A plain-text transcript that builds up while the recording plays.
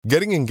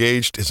Getting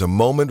engaged is a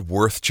moment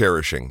worth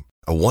cherishing.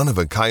 A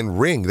one-of-a-kind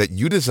ring that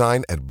you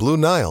design at Blue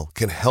Nile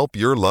can help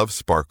your love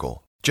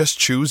sparkle. Just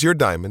choose your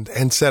diamond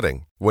and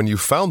setting. When you've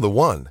found the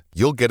one,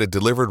 you'll get it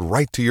delivered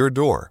right to your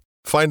door.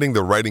 Finding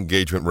the right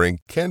engagement ring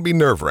can be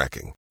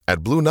nerve-wracking.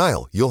 At Blue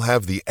Nile, you'll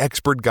have the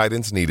expert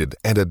guidance needed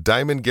and a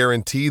diamond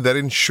guarantee that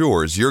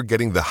ensures you're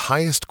getting the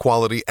highest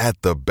quality at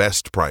the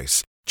best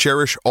price.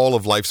 Cherish all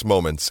of life's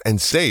moments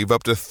and save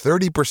up to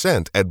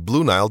 30% at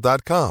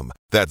BlueNile.com.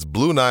 That's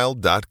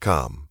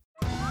BlueNile.com.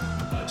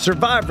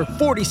 Survivor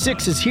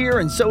 46 is here,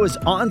 and so is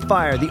On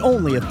Fire, the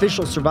only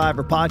official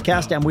Survivor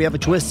podcast, and we have a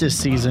twist this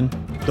season.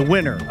 The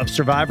winner of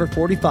Survivor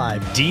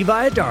 45, Dee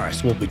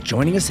Valladares, will be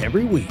joining us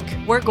every week.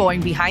 We're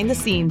going behind the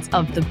scenes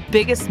of the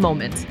biggest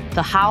moments,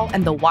 the how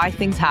and the why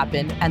things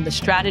happen, and the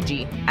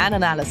strategy and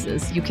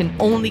analysis you can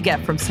only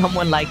get from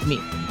someone like me,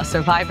 a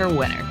Survivor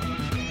winner.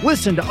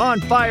 Listen to On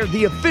Fire,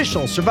 the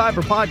official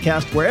Survivor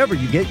podcast, wherever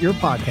you get your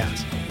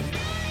podcasts.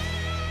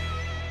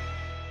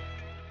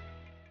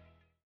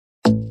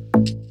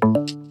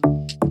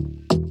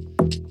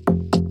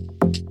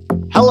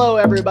 Hello,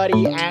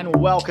 everybody, and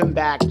welcome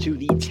back to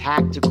the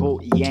Tactical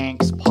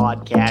Yanks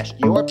podcast,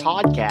 your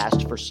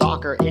podcast for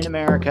soccer in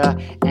America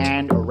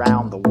and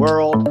around the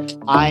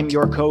world. I'm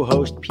your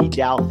co-host, Pete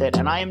Douthit,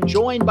 and I am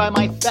joined by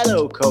my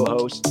fellow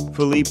co-host,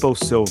 Filippo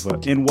Silva,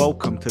 and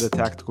welcome to the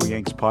Tactical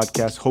Yanks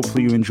podcast.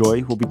 Hopefully you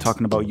enjoy. We'll be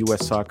talking about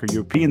U.S. soccer,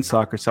 European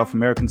soccer, South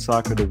American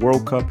soccer, the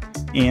World Cup,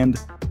 and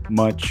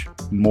much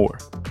more.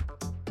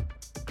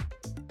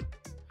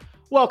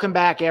 Welcome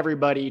back,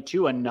 everybody,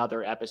 to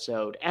another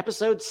episode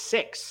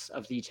 6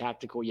 of the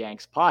Tactical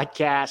Yanks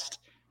podcast.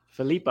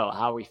 Filippo,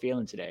 how are we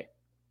feeling today?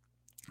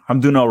 I'm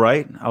doing all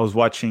right. I was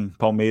watching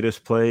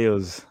Palmeiras play. It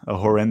was a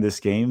horrendous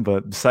game,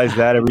 but besides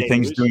that,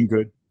 everything's doing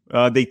good.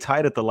 They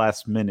tied at the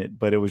last minute,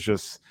 but it was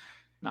just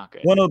not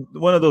good.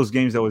 One of those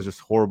games that was just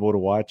horrible to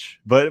watch.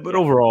 But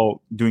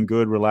overall, doing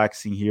good,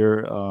 relaxing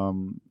here.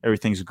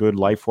 Everything's good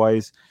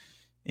life-wise.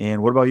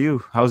 And what about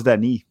you? How's that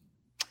knee?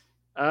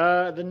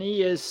 The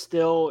knee is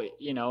still,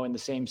 in the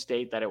same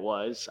state that it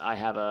was. I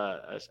have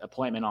a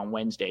appointment on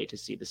Wednesday to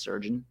see the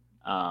surgeon,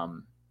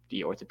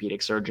 the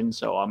orthopedic surgeon.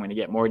 So I'm going to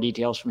get more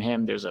details from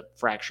him. There's a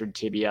fractured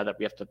tibia that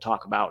we have to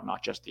talk about,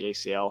 not just the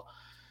ACL.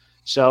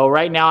 So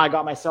right now I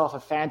got myself a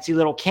fancy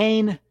little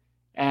cane,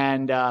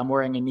 and I'm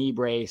wearing a knee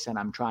brace, and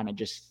I'm trying to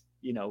just,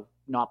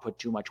 not put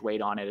too much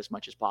weight on it as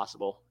much as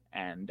possible.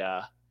 And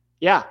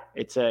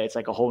it's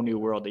like a whole new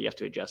world that you have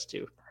to adjust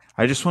to.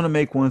 I just want to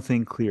make one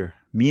thing clear.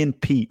 Me and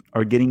Pete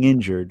are getting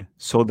injured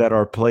so that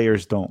our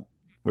players don't.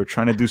 We're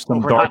trying to do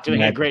some We're dark not doing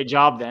magic. a great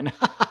job then.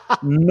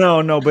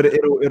 No, but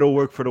it'll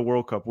work for the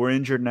World Cup. We're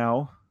injured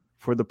now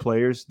for the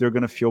players. They're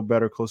going to feel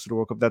better close to the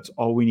World Cup. That's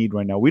all we need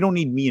right now. We don't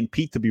need me and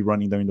Pete to be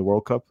running during the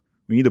World Cup.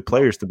 We need the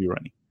players to be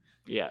running.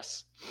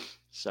 Yes.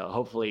 So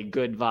hopefully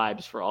good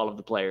vibes for all of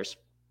the players.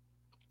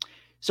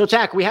 So,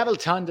 Tack, we have a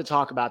ton to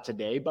talk about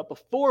today, but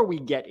before we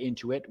get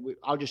into it,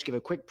 I'll just give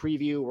a quick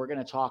preview. We're going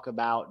to talk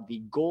about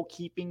the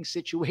goalkeeping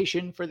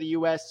situation for the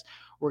U.S.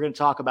 We're going to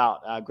talk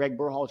about Greg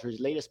Berhalter's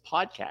latest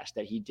podcast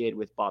that he did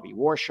with Bobby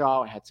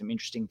Warshaw. Had some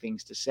interesting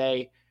things to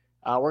say.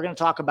 We're going to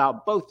talk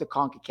about both the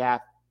CONCACAF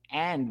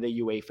and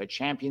the UEFA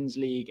Champions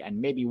League and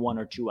maybe one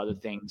or two other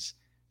things.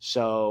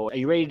 So, are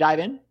you ready to dive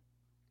in?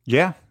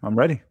 Yeah, I'm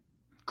ready.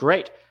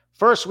 Great.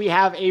 First, we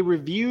have a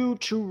review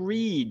to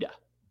read.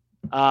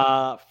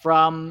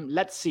 From,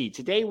 let's see,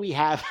 today we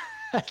have,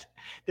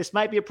 this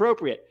might be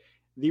appropriate.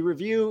 The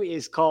review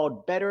is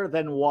called Better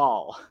Than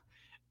Wall.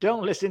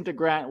 Don't listen to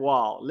Grant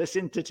Wall.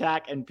 Listen to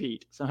Tack and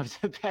Pete, some of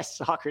the best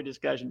soccer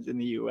discussions in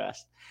the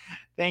U.S.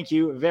 Thank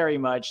you very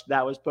much.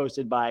 That was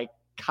posted by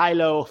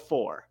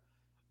Kylo4.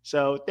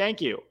 So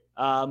thank you.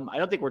 I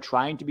don't think we're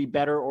trying to be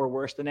better or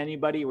worse than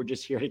anybody. We're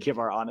just here to give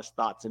our honest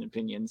thoughts and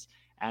opinions,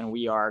 and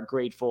we are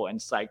grateful and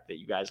psyched that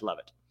you guys love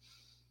it.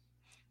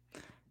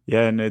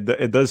 Yeah, and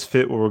it does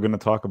fit what we're going to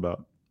talk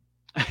about.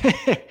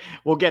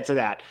 We'll get to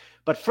that.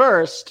 But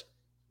first,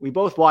 we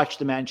both watched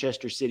the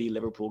Manchester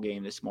City-Liverpool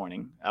game this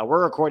morning.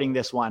 We're recording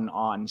this one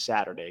on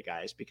Saturday,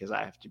 guys, because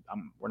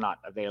we're not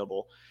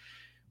available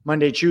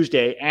Monday,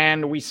 Tuesday.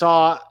 And we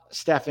saw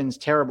Stefan's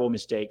terrible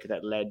mistake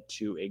that led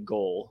to a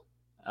goal.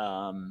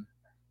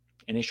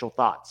 Initial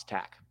thoughts,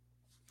 Tack?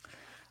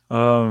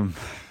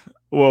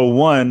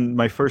 Well,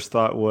 my first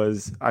thought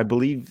was, I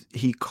believe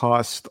he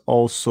cost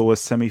also a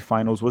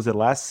semifinals. Was it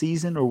last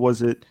season or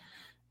was it?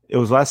 It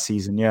was last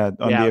season, yeah,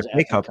 on the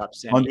FA Cup.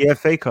 On the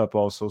FA Cup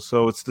also.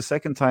 So it's the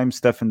second time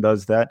Stefan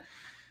does that.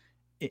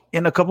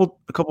 And a couple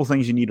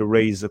things you need to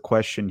raise a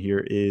question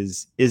here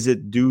is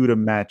it due to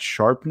match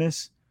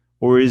sharpness,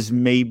 or is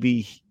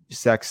maybe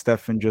Zach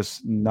Steffen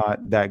just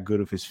not that good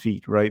of his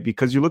feet, right?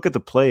 Because you look at the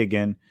play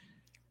again,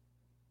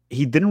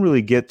 he didn't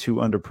really get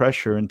too under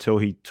pressure until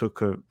he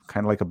took a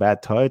kind of like a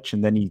bad touch,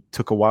 and then he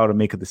took a while to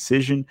make a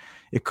decision.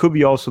 It could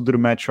be also due to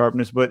match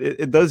sharpness, but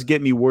it does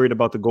get me worried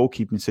about the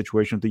goalkeeping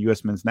situation with the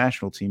U.S. men's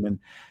national team. And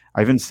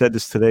I even said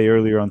this today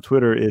earlier on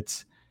Twitter.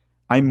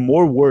 I'm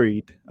more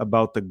worried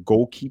about the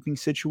goalkeeping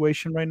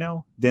situation right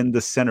now than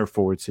the center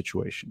forward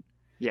situation.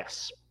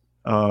 Yes.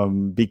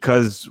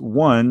 Because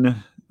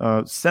one,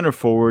 center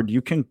forward,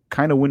 you can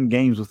kind of win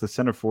games with a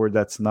center forward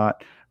that's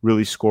not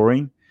really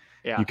scoring.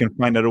 Yeah. You can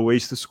find other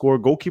ways to score.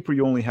 Goalkeeper,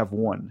 you only have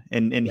one,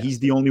 and he's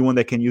the only one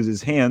that can use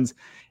his hands.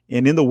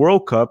 And in the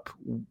World Cup,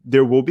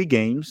 there will be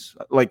games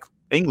like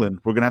England.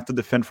 We're going to have to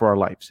defend for our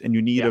lives, and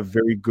you need a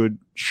very good,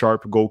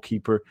 sharp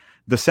goalkeeper.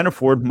 The center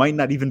forward might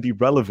not even be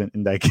relevant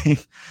in that game.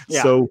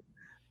 Yeah. So,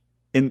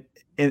 and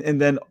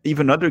then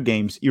even other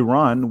games,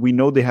 Iran, we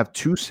know they have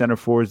two center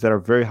forwards that are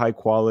very high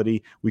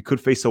quality. We could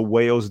face a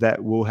Wales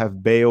that will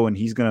have Bale, and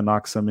he's going to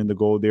knock some in the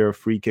goal there,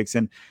 free kicks.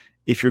 And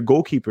if your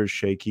goalkeeper is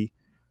shaky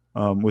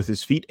with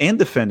his feet and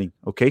defending,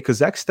 okay, because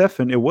Zach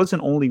Steffen, it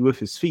wasn't only with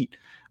his feet.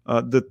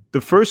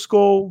 The first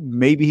goal,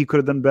 maybe he could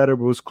have done better,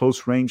 but it was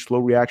close range, slow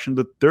reaction.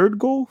 The third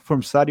goal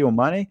from Sadio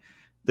Mane,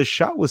 the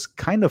shot was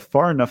kind of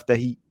far enough that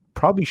he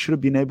probably should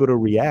have been able to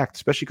react,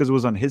 especially because it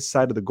was on his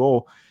side of the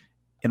goal.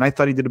 And I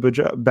thought he did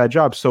a bad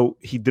job. So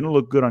he didn't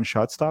look good on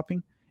shot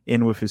stopping.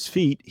 And with his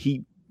feet,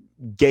 he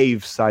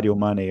gave Sadio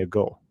Mane a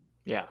goal.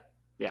 Yeah.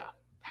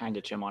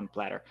 Handed to him on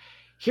platter.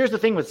 Here's the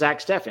thing with Zach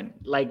Steffen.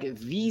 Like,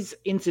 these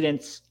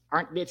incidents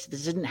this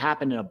didn't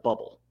happen in a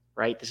bubble,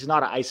 right? This is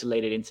not an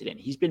isolated incident.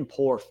 He's been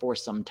poor for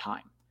some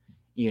time.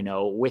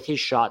 With his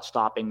shot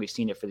stopping, we've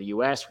seen it for the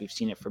US. We've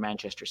seen it for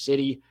Manchester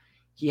City.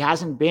 He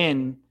hasn't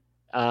been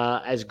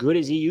as good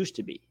as he used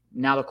to be.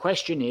 Now, the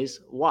question is,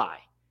 why?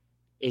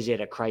 Is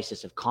it a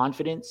crisis of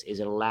confidence? Is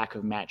it a lack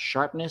of match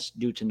sharpness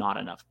due to not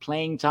enough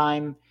playing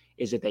time?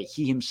 Is it that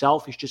he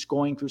himself is just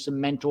going through some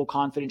mental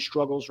confidence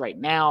struggles right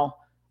now?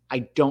 I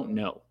don't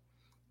know.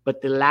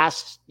 But the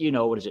last,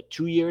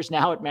 2 years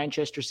now at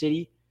Manchester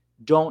City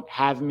don't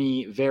have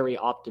me very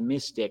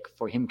optimistic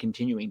for him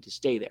continuing to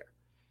stay there.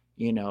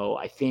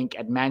 I think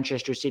at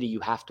Manchester City, you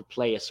have to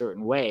play a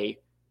certain way.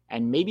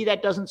 And maybe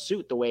that doesn't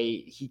suit the way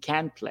he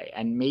can play.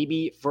 And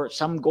maybe for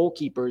some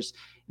goalkeepers,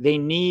 they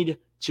need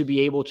to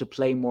be able to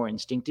play more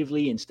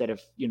instinctively instead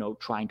of,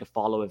 trying to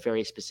follow a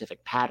very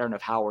specific pattern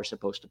of how we're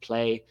supposed to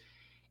play.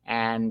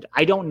 And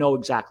I don't know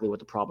exactly what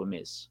the problem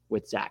is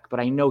with Zach, but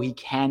I know he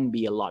can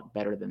be a lot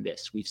better than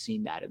this. We've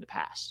seen that in the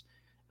past.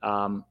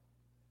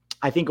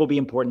 I think it'll be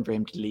important for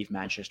him to leave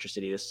Manchester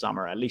City this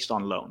summer, at least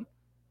on loan.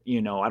 I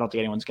don't think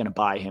anyone's going to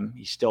buy him.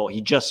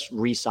 He just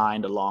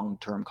re-signed a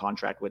long-term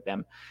contract with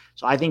them.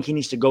 So I think he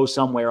needs to go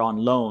somewhere on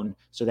loan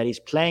so that he's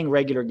playing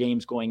regular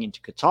games going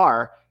into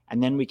Qatar,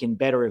 and then we can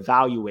better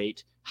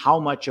evaluate how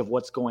much of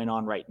what's going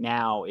on right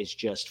now is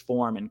just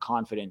form and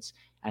confidence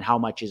and how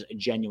much is a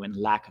genuine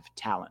lack of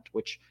talent,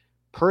 which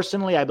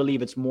personally, I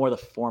believe it's more the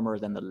former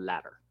than the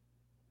latter.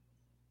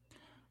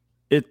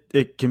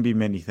 It can be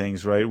many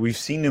things, right? We've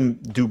seen him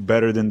do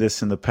better than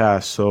this in the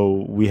past,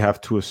 so we have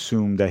to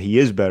assume that he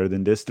is better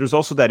than this. There's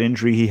also that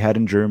injury he had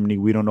in Germany.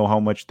 We don't know how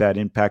much that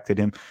impacted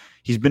him.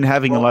 He's been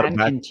having a lot of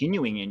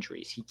continuing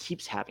injuries. He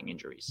keeps having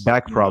injuries.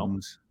 Back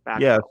problems.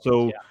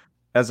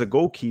 As a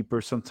goalkeeper,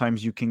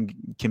 sometimes you can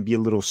be a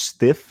little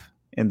stiff,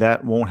 and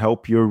that won't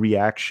help your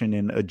reaction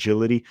and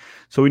agility.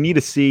 So we need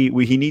to see,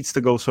 he needs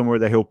to go somewhere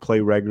that he'll play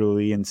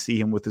regularly and see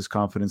him with his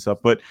confidence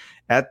up. But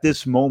at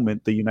this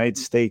moment, the United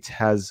States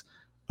has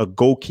a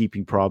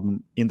goalkeeping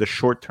problem in the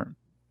short term.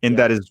 And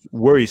that is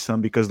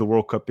worrisome because the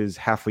World Cup is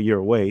half a year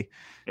away.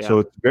 Yeah. So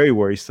it's very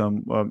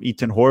worrisome.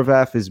 Ethan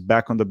Horvath is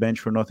back on the bench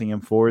for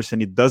Nottingham Forest,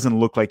 and it doesn't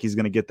look like he's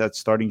going to get that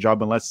starting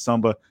job unless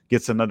Samba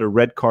gets another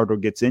red card or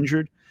gets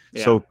injured.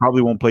 Yeah. So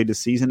probably won't play this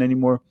season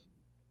anymore.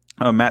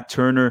 Matt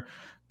Turner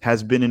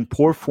has been in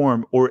poor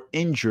form or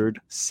injured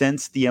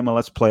since the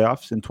MLS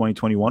playoffs in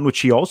 2021, which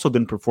he also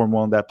didn't perform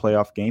well in that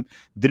playoff game.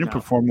 Didn't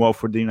perform well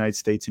for the United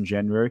States in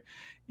January.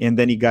 And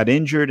then he got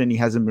injured and he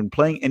hasn't been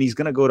playing. And he's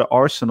going to go to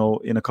Arsenal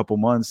in a couple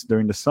months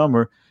during the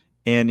summer,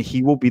 and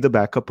he will be the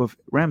backup of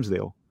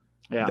Ramsdale.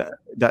 Yeah,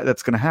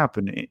 that's going to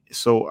happen.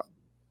 So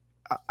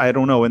I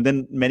don't know. And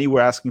then many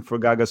were asking for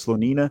Gaga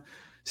Slonina,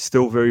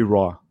 still very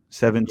raw,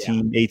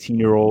 17,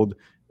 18-year-old.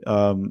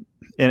 And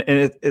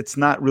it's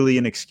not really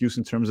an excuse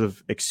in terms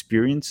of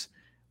experience.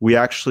 We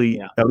actually,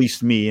 at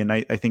least me, and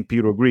I think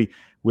Peter will agree,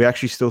 we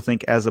actually still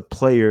think as a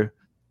player,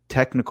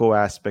 technical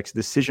aspects,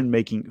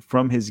 decision-making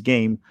from his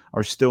game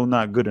are still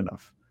not good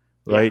enough,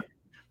 right?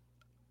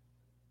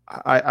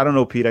 I don't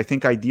know, Pete. I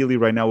think ideally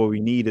right now what we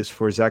need is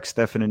for Zach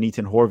Steffen and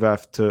Ethan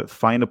Horvath to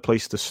find a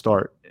place to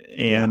start.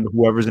 And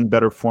whoever's in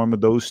better form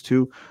of those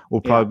two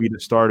will probably be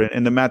the starter.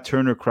 And the Matt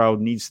Turner crowd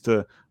needs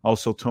to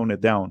also tone it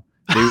down.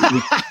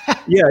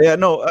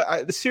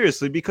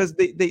 Seriously, because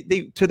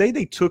today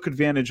they took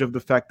advantage of the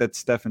fact that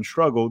Steffen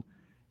struggled.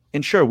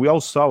 And sure, we all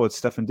saw what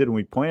Steffen did, and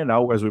we pointed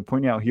out, as we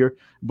point out here,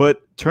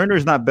 but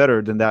Turner's not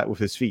better than that with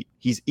his feet.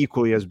 He's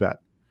equally as bad.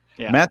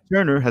 Yeah. Matt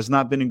Turner has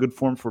not been in good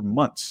form for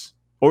months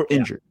or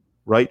injured,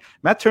 right?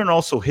 Matt Turner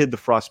also hid the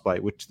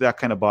frostbite, which that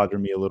kind of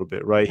bothered me a little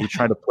bit, right? He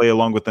tried to play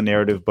along with the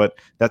narrative, but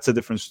that's a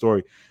different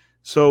story.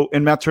 So,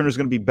 and Matt Turner's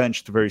going to be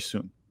benched very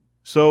soon.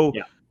 So,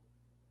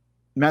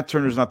 Matt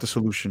Turner's not the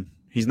solution.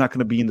 He's not going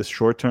to be in the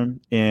short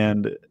term,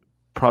 and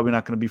probably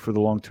not going to be for the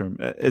long term.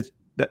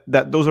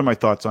 Those are my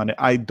thoughts on it.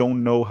 I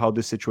don't know how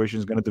this situation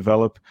is going to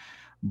develop.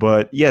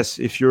 But yes,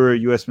 if you're a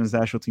U.S. men's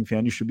national team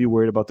fan, you should be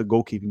worried about the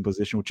goalkeeping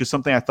position, which is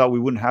something I thought we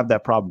wouldn't have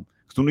that problem.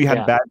 Because when we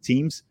had bad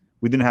teams,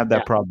 we didn't have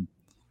that problem.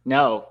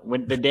 No,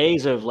 when the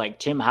days of like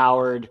Tim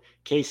Howard,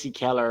 Casey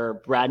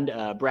Keller,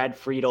 Brad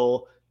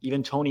Friedel,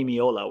 even Tony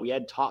Miola, we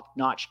had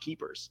top-notch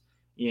keepers,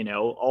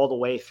 all the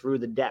way through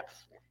the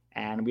depth.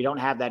 And we don't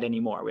have that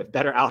anymore. We have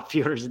better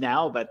outfielders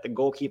now, but the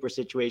goalkeeper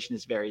situation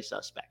is very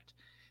suspect.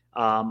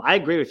 I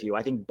agree with you.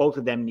 I think both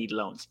of them need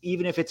loans,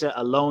 even if it's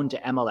a loan to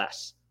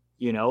MLS,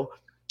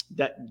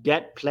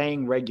 that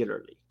playing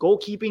regularly.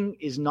 Goalkeeping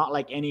is not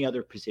like any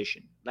other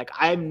position. Like,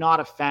 I'm not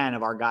a fan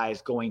of our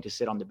guys going to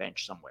sit on the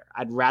bench somewhere.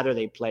 I'd rather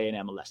they play in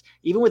MLS.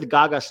 Even with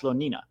Gaga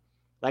Slonina,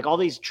 like all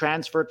these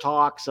transfer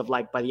talks of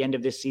like by the end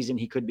of this season,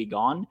 he could be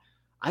gone.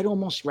 I'd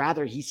almost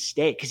rather he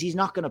stay because he's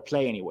not going to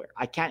play anywhere.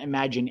 I can't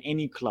imagine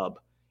any club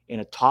in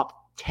a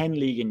top 10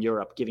 league in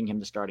Europe giving him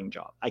the starting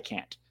job. I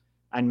can't.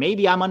 And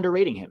maybe I'm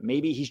underrating him.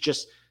 Maybe he's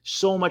just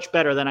so much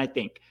better than I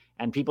think.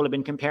 And people have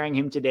been comparing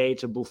him today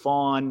to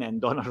Buffon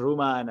and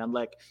Donnarumma. And I'm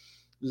like,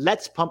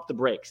 let's pump the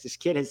brakes. This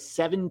kid has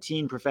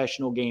 17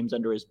 professional games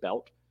under his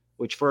belt,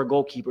 which for a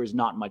goalkeeper is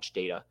not much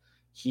data.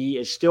 He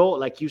is still,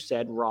 like you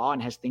said, raw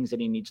and has things that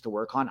he needs to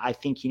work on. I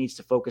think he needs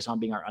to focus on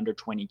being our under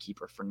 20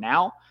 keeper for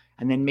now.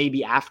 And then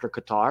maybe after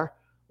Qatar,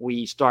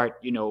 we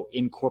start,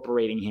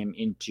 incorporating him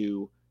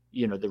into,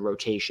 the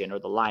rotation or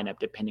the lineup,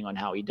 depending on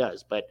how he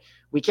does. But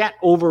we can't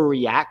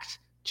overreact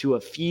to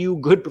a few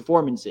good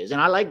performances.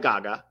 And I like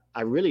Gaga.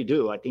 I really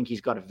do. I think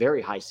he's got a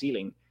very high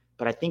ceiling,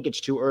 but I think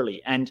it's too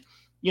early. And,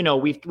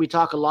 we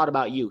talk a lot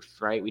about youth,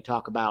 right? We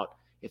talk about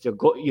if they're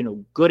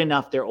good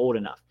enough, they're old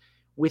enough.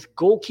 With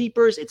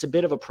goalkeepers, it's a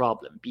bit of a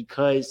problem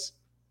because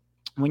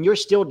when you're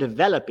still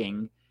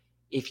developing,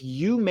 if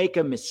you make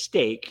a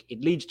mistake,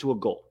 it leads to a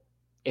goal.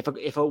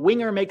 If a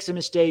winger makes a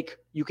mistake,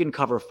 you can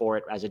cover for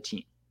it as a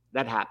team.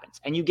 That happens.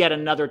 And you get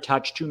another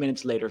touch 2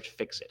 minutes later to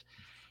fix it.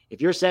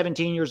 If you're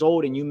 17 years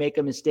old and you make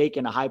a mistake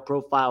in a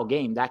high-profile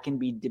game, that can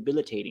be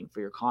debilitating for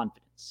your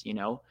confidence,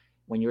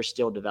 when you're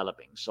still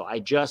developing. So I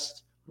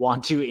just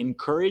want to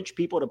encourage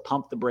people to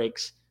pump the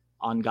brakes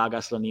on Gaga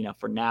Slonina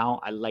for now.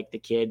 I like the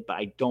kid, but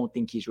I don't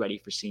think he's ready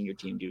for senior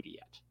team duty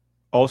yet.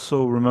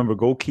 Also, remember,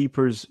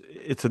 goalkeepers,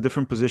 it's a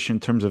different position in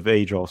terms of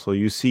age also.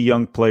 You see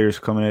young players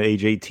coming at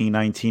age 18,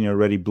 19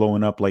 already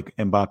blowing up like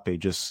Mbappe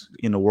just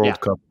in the World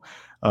Cup.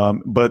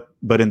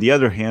 But in the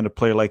other hand, a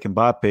player like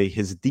Mbappe,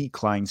 his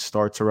decline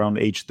starts around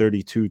age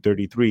 32,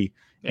 33.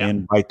 Yeah.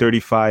 And by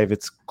 35,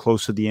 it's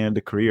close to the end of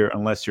the career,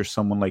 unless you're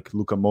someone like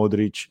Luka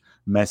Modric,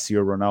 Messi,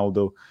 or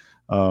Ronaldo.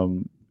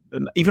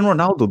 Even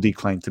Ronaldo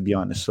declined, to be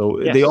honest. So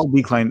they all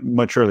decline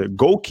much earlier.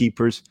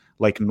 Goalkeepers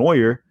like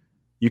Neuer,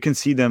 you can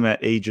see them at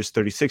ages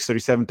 36,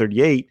 37,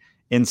 38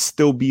 and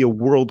still be a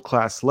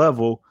world-class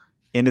level,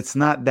 and it's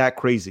not that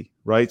crazy,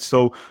 right?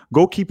 So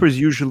goalkeepers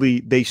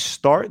usually, they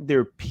start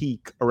their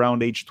peak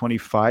around age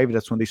 25.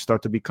 That's when they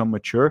start to become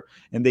mature,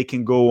 and they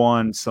can go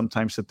on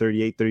sometimes to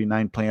 38,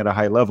 39 playing at a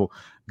high level.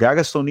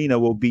 Gaga Slonina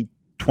will be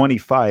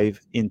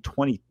 25 in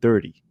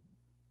 2030.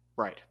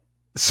 Right.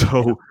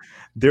 So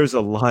there's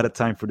a lot of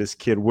time for this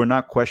kid. We're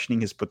not questioning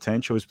his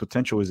potential. His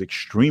potential is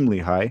extremely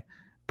high,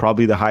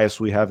 probably the highest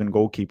we have in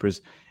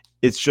goalkeepers.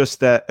 It's just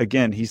that,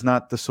 again, he's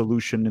not the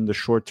solution in the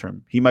short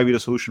term. He might be the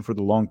solution for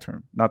the long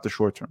term, not the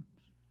short term.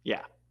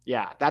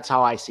 Yeah, that's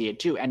how I see it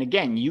too. And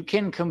again, you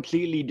can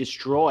completely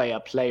destroy a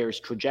player's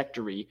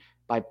trajectory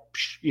by,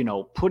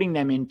 putting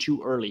them in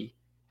too early.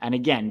 And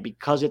again,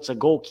 because it's a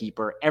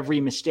goalkeeper, every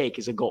mistake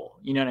is a goal.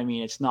 You know what I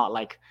mean? It's not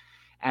like,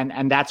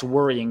 and that's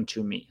worrying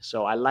to me.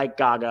 So I like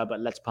Gaga, but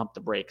let's pump the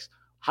brakes.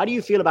 How do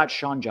you feel about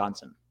Sean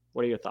Johnson?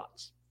 What are your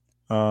thoughts?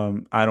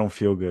 I don't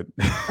feel good.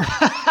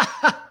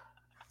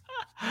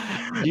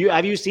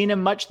 Have you seen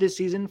him much this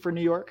season for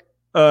New York?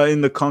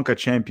 In the CONCACAF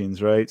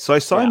Champions, right? So I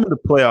saw him in the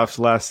playoffs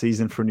last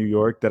season for New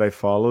York that I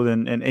followed,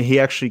 and he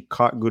actually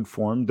caught good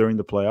form during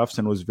the playoffs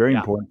and was very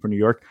important for New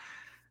York.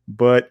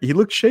 But he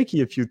looked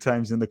shaky a few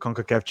times in the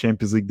CONCACAF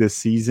Champions League this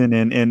season,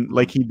 and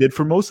like he did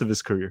for most of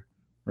his career,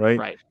 right?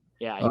 Right.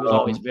 Yeah, he was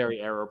always very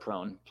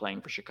error-prone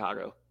playing for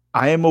Chicago.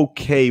 I am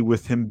okay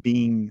with him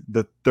being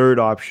the third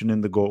option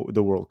in the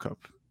World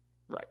Cup.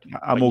 Right.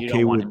 I'm but okay you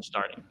don't want with him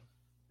starting.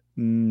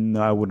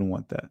 No, I wouldn't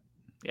want that.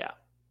 Yeah.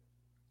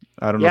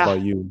 I don't know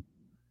about you.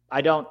 I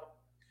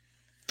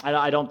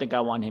don't think I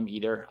want him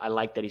either. I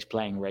like that he's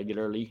playing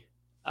regularly.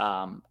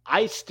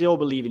 I still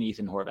believe in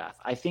Ethan Horvath.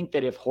 I think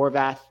that if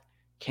Horvath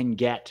can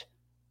get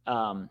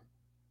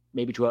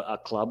maybe to a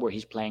club where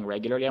he's playing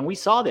regularly, and we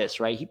saw this,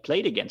 right? He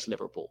played against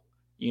Liverpool,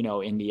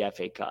 in the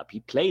FA Cup.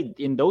 He played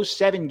in those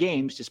 7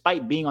 games,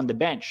 despite being on the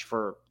bench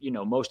for,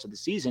 most of the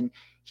season.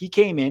 He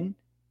came in.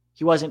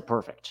 He wasn't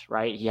perfect,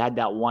 right? He had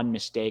that one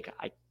mistake.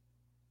 I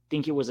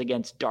think it was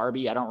against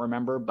Derby. I don't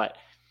remember, but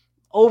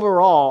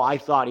overall, I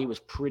thought he was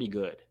pretty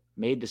good.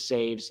 Made the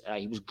saves.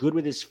 He was good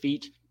with his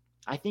feet.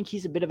 I think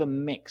he's a bit of a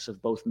mix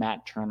of both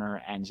Matt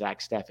Turner and Zach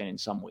Steffen in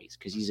some ways,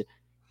 because he's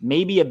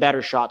maybe a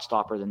better shot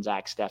stopper than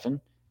Zach Steffen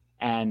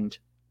and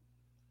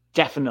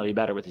definitely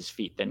better with his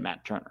feet than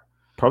Matt Turner.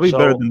 Probably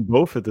better than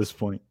both at this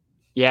point.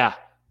 Yeah.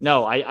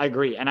 No, I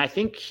agree. And I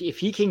think if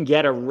he can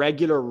get a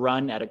regular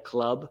run at a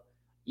club,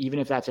 even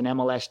if that's an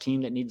MLS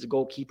team that needs a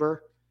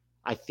goalkeeper,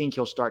 I think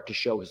he'll start to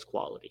show his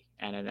quality.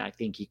 And I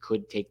think he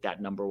could take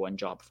that number one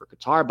job for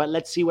Qatar. But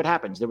let's see what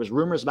happens. There was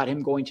rumors about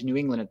him going to New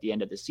England at the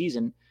end of the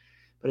season.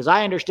 But as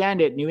I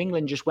understand it, New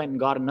England just went and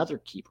got another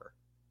keeper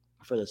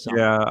for the summer.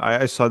 Yeah,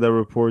 I saw that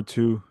report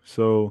too.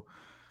 So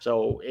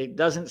it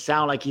doesn't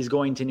sound like he's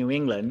going to New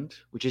England,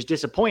 which is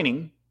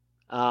disappointing.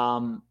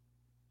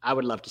 I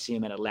would love to see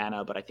him in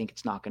Atlanta, but I think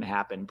it's not going to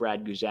happen.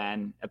 Brad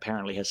Guzan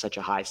apparently has such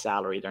a high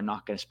salary. They're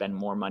not going to spend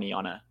more money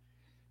on a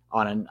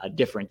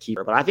different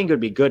keeper. But I think it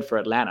would be good for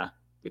Atlanta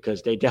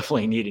because they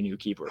definitely need a new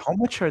keeper. How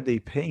much are they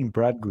paying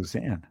Brad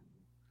Guzan?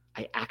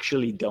 I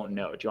actually don't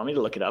know. Do you want me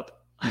to look it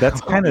up?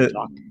 That's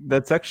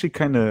actually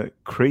kind of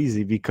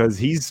crazy because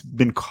he's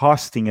been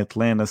costing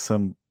Atlanta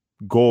some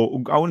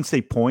goal. I wouldn't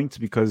say points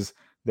because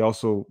they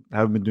also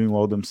haven't been doing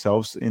well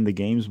themselves in the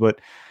games,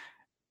 but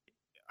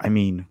I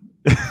mean,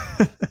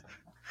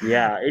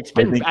 yeah, it's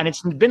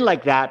been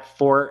like that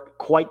for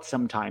quite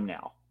some time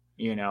now,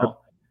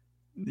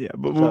 Yeah,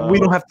 but we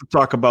don't have to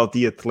talk about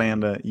the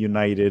Atlanta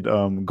United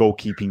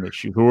goalkeeping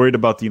issue. We're worried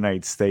about the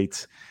United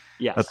States.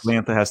 Yes.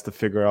 Atlanta has to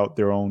figure out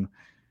their own.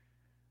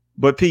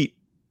 But Pete,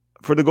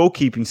 for the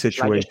goalkeeping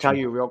situation, should I just tell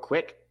you real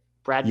quick?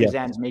 Brad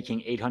Guzan's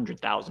making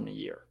 $800,000 a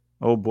year.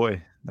 Oh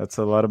boy, that's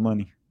a lot of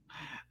money.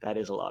 That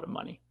is a lot of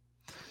money.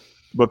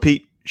 But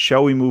Pete,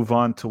 shall we move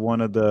on to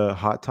one of the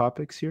hot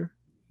topics here?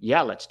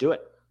 Yeah, let's do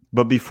it.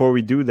 But before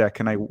we do that,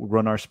 can I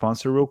run our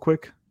sponsor real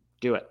quick?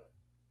 Do it.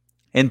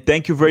 And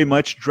thank you very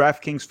much,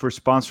 DraftKings, for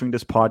sponsoring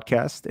this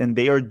podcast. And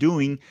they are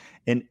doing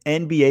an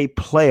NBA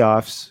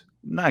playoffs,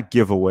 not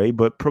giveaway,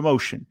 but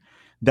promotion.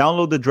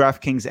 Download the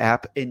DraftKings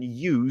app and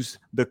use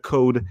the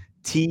code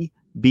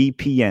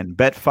TBPN.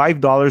 Bet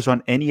 $5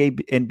 on any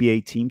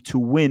NBA team to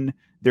win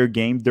their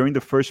game during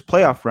the first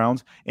playoff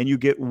rounds, and you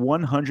get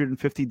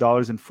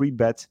 $150 in free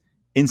bets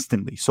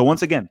instantly. So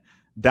once again,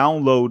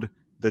 download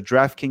the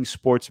DraftKings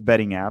sports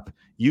betting app.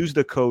 Use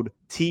the code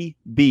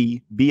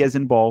TB, B as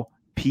in ball,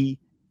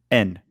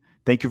 PN.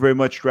 Thank you very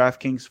much,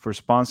 DraftKings, for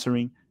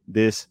sponsoring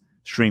this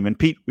stream. And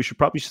Pete, we should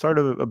probably start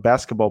a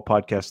basketball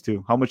podcast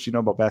too. How much do you know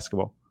about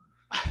basketball?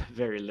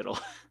 Very little.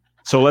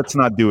 So let's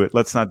not do it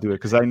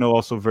because I know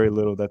also very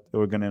little that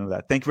we're going to know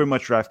that. Thank you very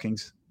much,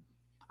 DraftKings.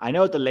 I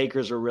know the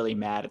Lakers are really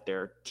mad at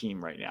their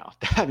team right now.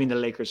 I mean, the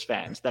Lakers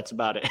fans. That's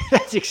about it.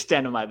 That's the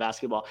extent of my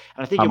basketball.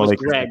 And I think it was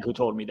Greg who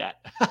told me that.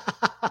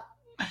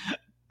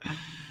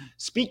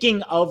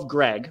 Speaking of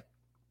Greg,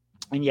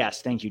 and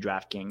yes, thank you,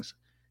 DraftKings.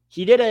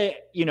 He did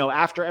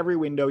after every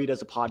window, he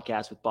does a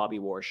podcast with Bobby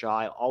Warshaw.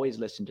 I always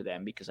listen to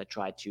them because I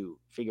try to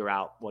figure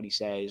out what he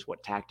says,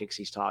 what tactics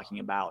he's talking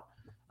about.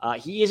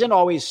 He isn't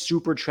always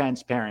super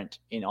transparent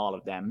in all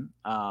of them,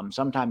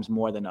 sometimes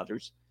more than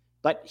others.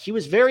 But he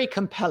was very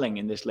compelling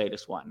in this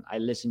latest one. I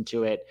listened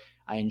to it.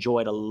 I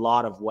enjoyed a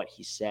lot of what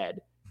he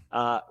said.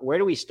 Where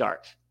do we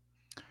start?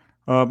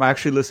 I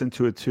actually listened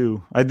to it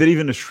too. I did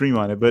even a stream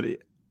on it. But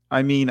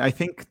I mean, I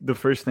think the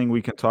first thing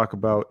we can talk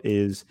about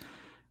is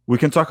we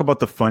can talk about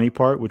the funny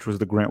part, which was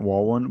the Grant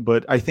Wall one.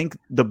 But I think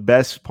the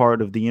best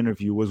part of the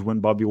interview was when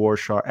Bobby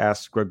Warshaw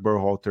asked Greg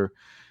Berhalter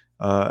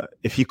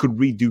if he could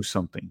redo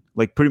something,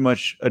 like pretty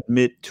much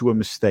admit to a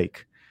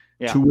mistake.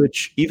 Yeah. To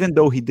which, even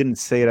though he didn't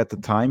say it at the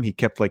time, he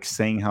kept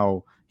saying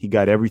how he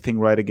got everything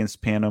right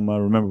against Panama.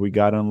 Remember, we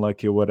got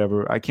unlucky or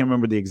whatever. I can't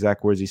remember the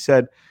exact words he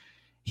said.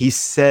 He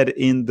said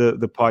in the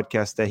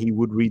podcast that he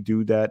would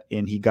redo that,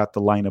 and he got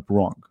the lineup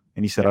wrong.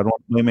 And he said, I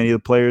don't blame any of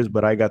the players,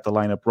 but I got the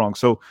lineup wrong.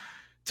 So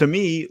to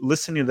me,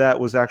 listening to that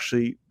was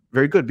actually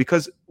very good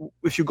because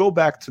if you go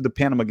back to the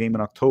Panama game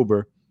in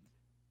October,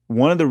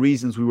 one of the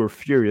reasons we were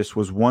furious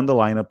was, one, the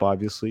lineup,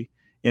 obviously.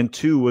 And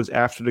two was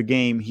after the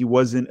game, he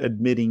wasn't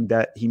admitting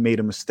that he made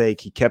a mistake.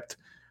 He kept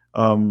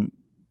saying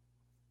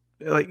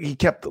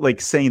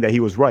that he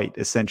was right,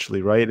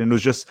 essentially, right? And it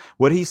was just,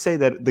 what he say,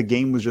 that the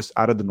game was just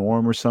out of the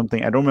norm or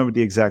something? I don't remember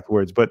the exact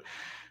words, but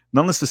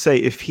nonetheless to say,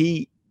 if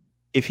he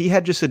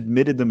had just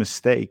admitted the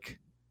mistake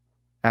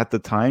at the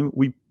time,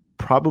 we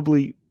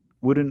probably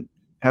wouldn't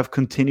have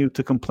continued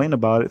to complain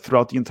about it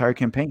throughout the entire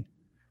campaign.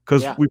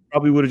 Because we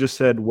probably would have just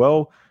said,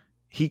 well,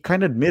 he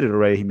kind of admitted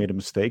already he made a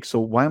mistake, so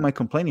why am I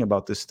complaining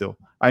about this still?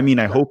 I mean,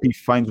 I hope he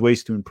finds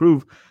ways to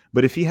improve,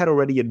 but if he had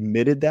already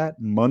admitted that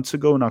months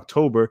ago in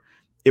October,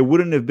 it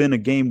wouldn't have been a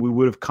game we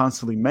would have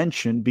constantly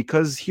mentioned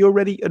because he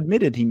already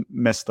admitted he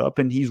messed up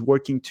and he's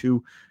working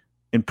to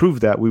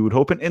improve that, we would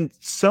hope. And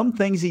some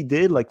things he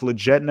did, like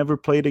Leggett never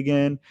played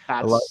again.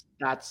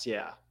 That's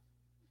yeah.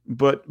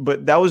 But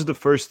that was the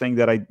first thing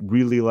that I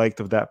really liked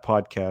of that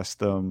podcast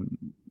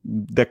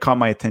that caught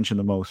my attention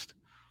the most.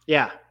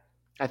 Yeah.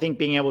 I think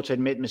being able to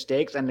admit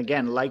mistakes, and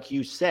again, like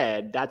you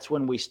said, that's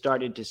when we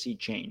started to see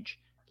change.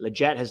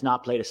 Leggett has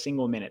not played a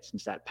single minute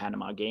since that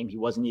Panama game. He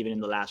wasn't even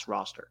in the last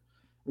roster.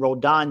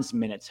 Roldan's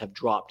minutes have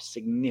dropped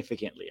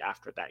significantly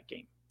after that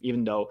game,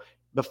 even though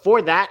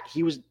before that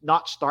he was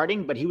not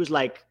starting, but he was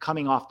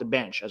coming off the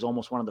bench as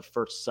almost one of the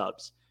first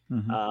subs.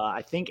 Mm-hmm.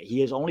 I think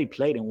he has only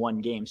played in one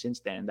game since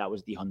then, and that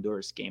was the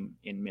Honduras game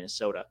in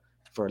Minnesota.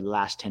 for the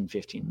last 10,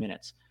 15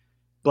 minutes.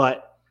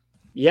 But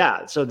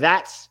yeah, so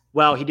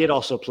he did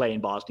also play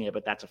in Bosnia,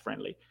 but that's a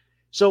friendly.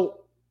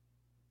 So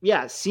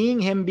yeah, seeing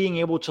him being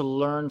able to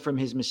learn from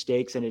his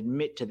mistakes and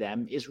admit to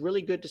them is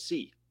really good to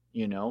see,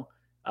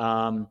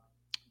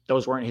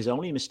 those weren't his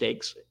only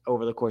mistakes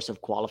over the course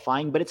of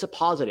qualifying, but it's a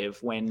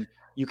positive when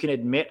you can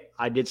admit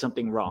I did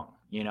something wrong,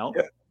 Yeah.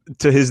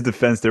 To his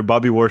defense there,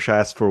 Bobby Warshaw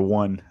asked for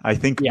 1. I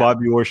think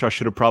Bobby Warshaw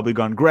should have probably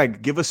gone,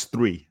 Greg, give us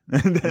 3.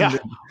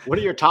 What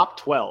are your top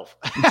 12?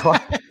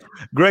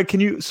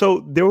 Greg,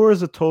 so there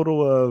was a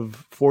total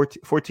of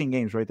 14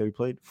 games, right, that we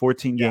played?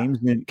 14 games.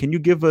 And can you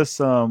give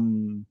us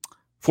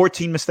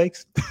 14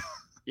 mistakes?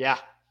 Yeah,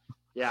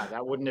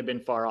 that wouldn't have been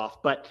far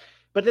off. But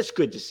that's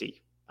good to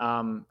see.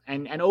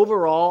 And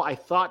overall, I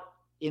thought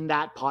in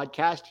that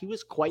podcast, he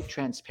was quite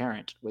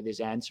transparent with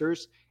his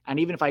answers. And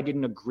even if I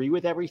didn't agree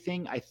with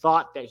everything, I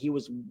thought that he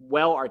was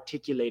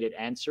well-articulated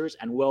answers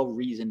and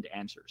well-reasoned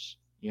answers,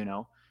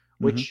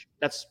 which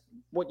that's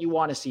what you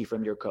want to see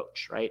from your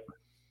coach, right?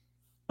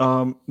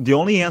 The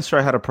only answer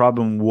I had a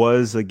problem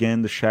was,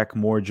 again, the Shaq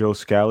Moore, Joe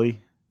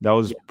Scally. That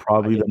was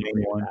probably the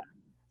main one.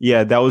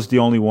 Yeah, that was the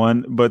only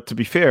one. But to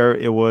be fair,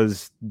 it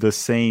was the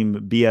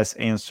same BS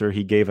answer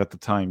he gave at the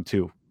time,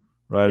 too.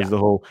 Right, as the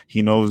whole,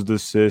 he knows the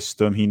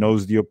system, he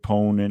knows the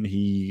opponent,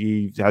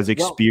 he has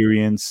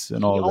experience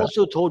and all that. He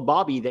also told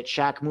Bobby that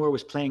Shaq Moore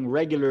was playing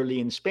regularly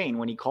in Spain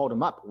when he called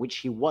him up, which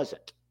he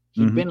wasn't.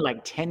 He'd been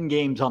like 10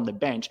 games on the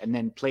bench and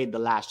then played the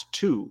last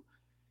 2.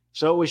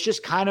 So it was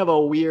just kind of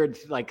a weird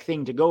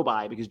thing to go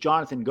by, because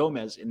Jonathan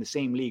Gomez in the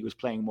same league was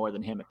playing more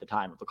than him at the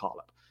time of the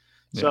call-up.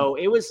 Yeah. So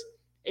it was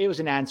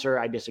an answer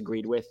I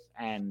disagreed with,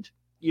 and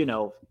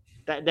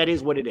that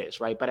is what it is,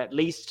 right? But at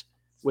least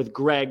with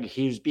Greg,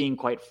 he's being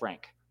quite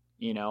frank,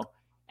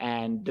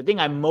 and the thing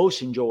I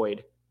most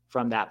enjoyed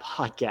from that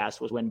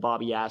podcast was when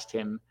Bobby asked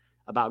him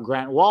about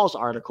Grant Wall's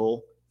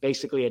article,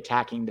 basically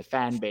attacking the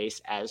fan base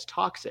as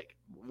toxic.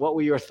 What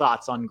were your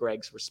thoughts on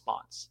Greg's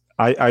response?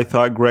 I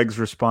thought Greg's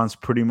response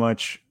pretty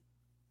much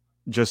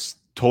just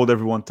told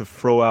everyone to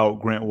throw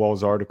out Grant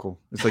Wall's article.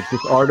 It's like,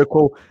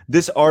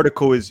 this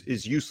article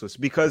is useless,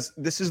 because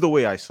this is the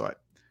way I saw it.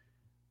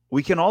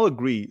 We can all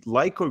agree,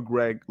 like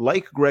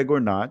Greg or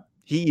not,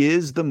 he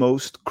is the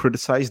most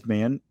criticized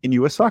man in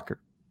U.S. soccer.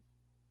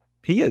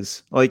 He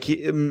is.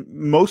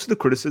 Most of the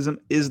criticism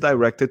is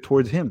directed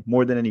towards him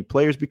more than any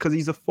players, because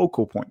he's a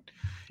focal point.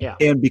 Yeah.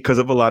 And because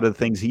of a lot of the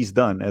things he's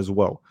done as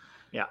well.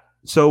 Yeah.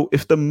 So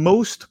if the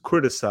most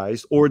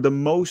criticized, or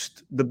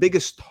the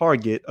biggest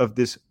target of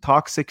this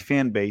toxic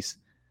fan base,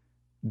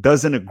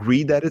 doesn't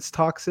agree that it's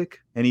toxic,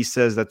 and he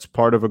says that's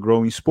part of a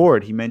growing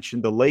sport. He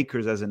mentioned the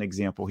Lakers as an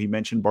example. He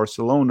mentioned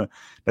Barcelona.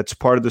 That's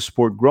part of the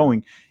sport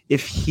growing.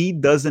 If he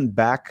doesn't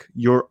back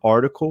your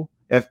article,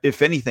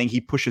 if anything,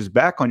 he pushes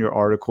back on your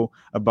article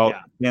about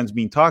fans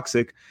being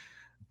toxic,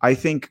 I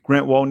think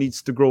Grant Wall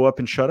needs to grow up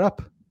and shut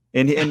up.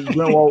 And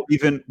Grant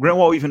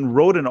Wall even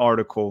wrote an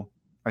article,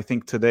 I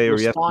think today or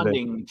yesterday,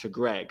 responding to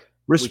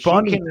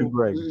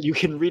Greg. You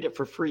can read it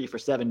for free for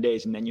 7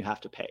 days, and then you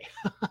have to pay.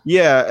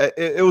 Yeah,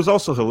 it was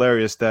also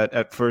hilarious that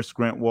at first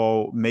Grant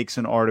Wall makes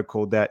an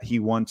article that he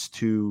wants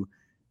to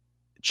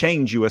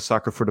change U.S.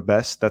 soccer for the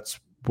best. That's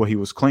what he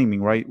was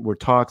claiming, right? We're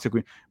toxic,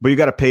 but you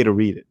got to pay to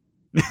read it.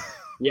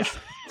 Yeah.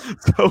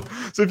 So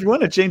if you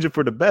want to change it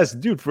for the best,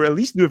 dude, at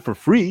least do it for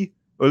free.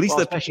 Or at least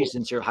especially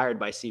since you're hired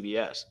by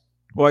CBS.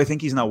 Well, I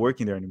think he's not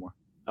working there anymore.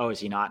 Oh, is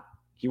he not?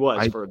 He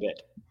was for a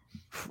bit.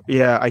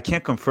 Yeah, I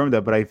can't confirm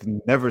that, but I've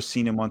never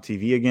seen him on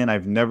TV again.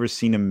 I've never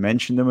seen him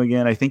mention them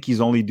again. I think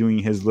he's only doing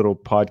his little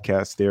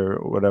podcast there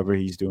or whatever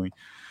he's doing.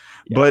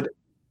 Yeah. But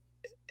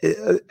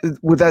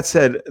with that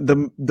said,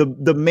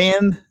 the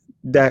man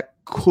that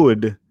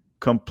could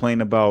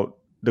complain about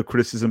the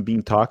criticism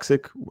being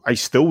toxic, I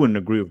still wouldn't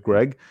agree with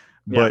Greg,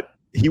 but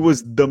he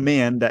was the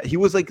man he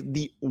was like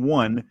the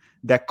one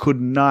that could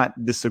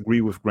not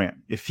disagree with Grant.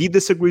 If he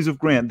disagrees with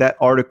Grant, that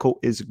article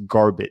is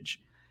garbage.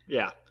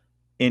 Yeah.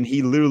 And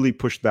he literally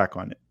pushed back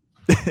on it.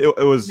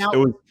 It was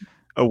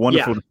a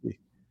wonderful to see.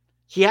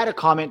 He had a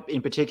comment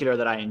in particular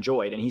that I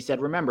enjoyed, and he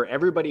said, remember,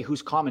 everybody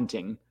who's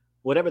commenting,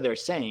 whatever they're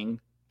saying,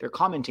 they're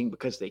commenting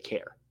because they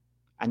care.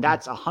 And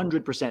that's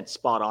 100%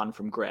 spot on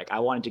from Greg. I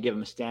wanted to give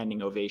him a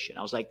standing ovation.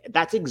 I was like,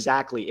 that's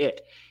exactly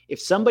it. If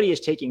somebody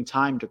is taking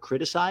time to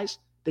criticize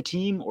the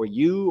team or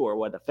you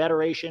or the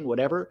federation,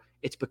 whatever,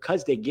 it's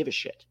because they give a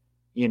shit.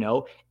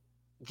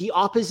 The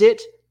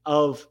opposite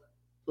of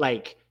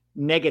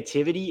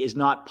negativity is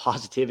not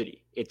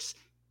positivity. It's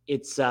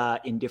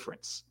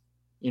indifference.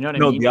 You know what I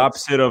mean? No,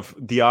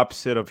 the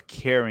opposite of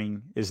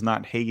caring is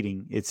not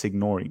hating, it's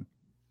ignoring.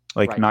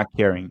 Right. Not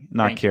caring,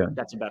 not caring.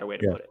 That's a better way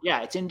to put it.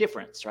 Yeah, it's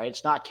indifference, right?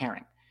 It's not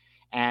caring.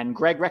 And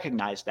Greg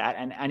recognized that,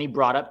 and he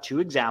brought up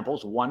 2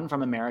 examples, one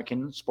from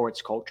American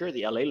sports culture,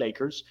 the LA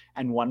Lakers,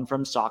 and one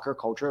from soccer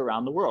culture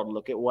around the world.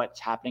 Look at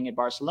what's happening at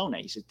Barcelona.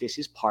 He said, this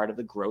is part of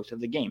the growth of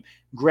the game.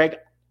 Greg,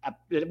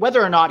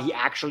 whether or not he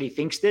actually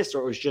thinks this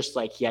or it was just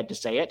he had to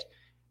say it,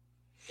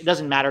 it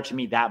doesn't matter to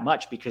me that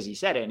much because he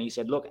said it. And he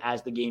said, look,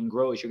 as the game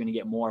grows, you're going to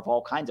get more of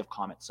all kinds of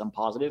comments, some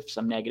positive,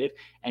 some negative.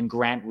 And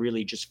Grant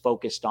really just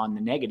focused on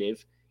the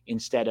negative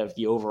instead of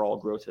the overall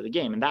growth of the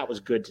game. And that was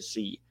good to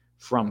see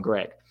from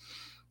Greg.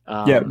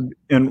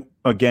 And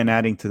again,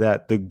 adding to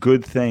that, the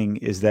good thing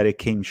is that it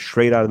came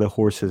straight out of the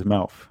horse's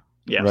mouth.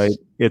 Yes. Right.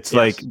 It's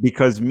like,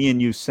 because me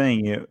and you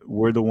saying it,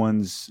 we're the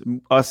ones,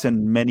 us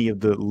and many of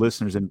the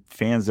listeners and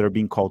fans that are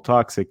being called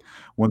toxic.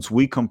 Once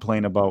we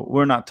complain about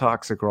we're not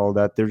toxic or all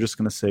that, they're just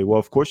going to say, well,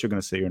 of course you're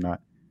going to say you're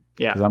not.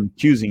 Yeah. Because I'm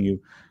accusing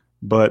you.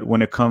 But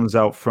when it comes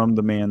out from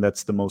the man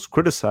that's the most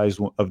criticized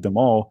of them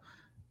all,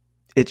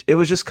 it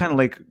was just kind of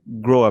like,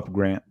 grow up,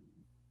 Grant.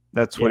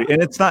 That's what,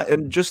 and it's not,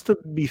 and just to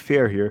be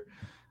fair here,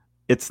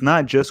 it's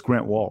not just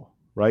Grant Wall.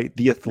 Right,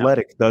 The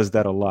Athletic does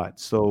that a lot.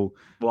 So,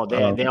 well,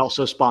 they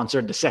also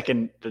sponsored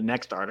the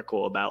next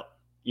article about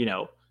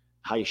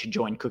how you should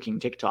join Cooking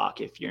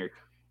TikTok if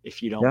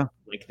you don't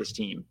like this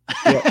team.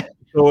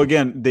 So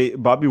again,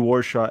 Bobby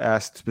Warshaw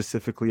asked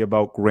specifically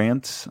about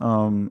Grant's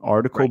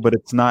article, but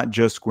it's not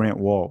just Grant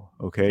Wall.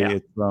 Okay,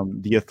 it's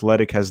The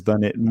Athletic has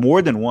done it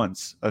more than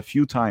once, a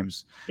few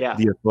times.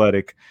 The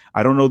Athletic.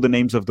 I don't know the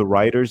names of the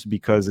writers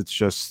because it's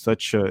just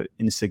such a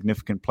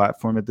insignificant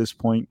platform at this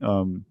point.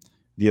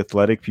 The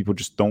Athletic, people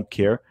just don't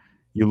care.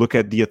 You look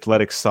at The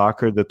Athletic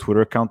Soccer, the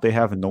Twitter account they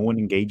have, and no one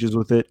engages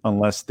with it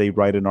unless they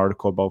write an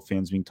article about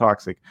fans being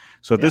toxic.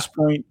 So at this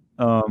point,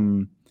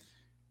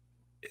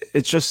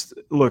 it's just,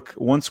 look,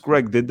 once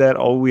Greg did that,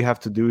 all we have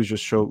to do is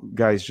just show,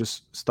 guys,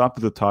 just stop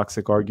the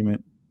toxic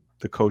argument.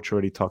 The coach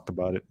already talked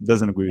about it.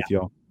 Doesn't agree with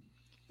y'all.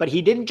 But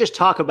he didn't just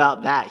talk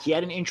about that. He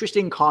had an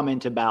interesting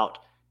comment about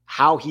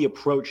how he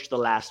approached the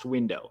last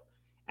window.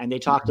 And they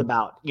talked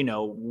about,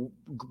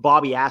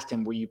 Bobby asked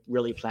him, were you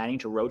really planning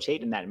to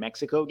rotate in that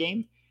Mexico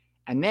game?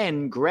 And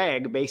then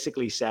Greg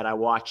basically said, I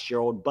watched your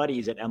old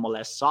buddies at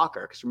MLS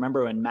Soccer. Because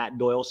remember when Matt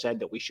Doyle said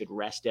that we should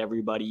rest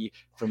everybody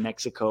from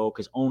Mexico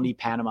because only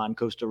Panama and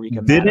Costa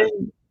Rica matter?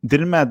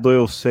 Didn't Matt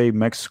Doyle say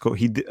Mexico?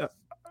 He did,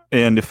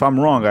 and if I'm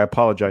wrong, I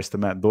apologize to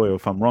Matt Doyle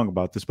if I'm wrong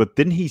about this. But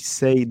didn't he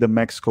say the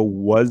Mexico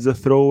was a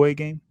throwaway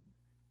game?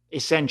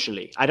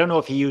 Essentially. I don't know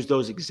if he used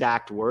those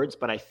exact words,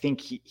 but I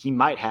think he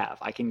might have.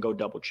 I can go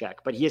double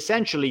check. But he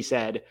essentially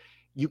said,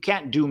 you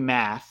can't do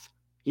math.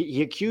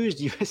 He accused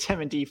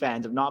USMNT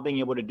fans of not being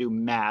able to do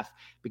math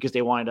because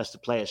they wanted us to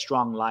play a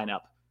strong lineup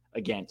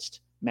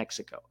against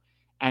Mexico.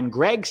 And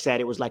Greg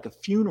said it was like a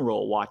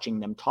funeral watching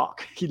them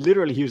talk. He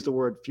literally used the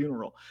word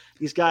funeral.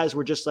 These guys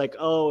were just like,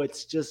 oh,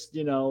 it's just,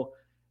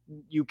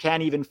 you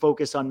can't even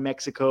focus on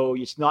Mexico.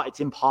 It's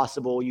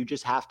impossible. You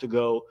just have to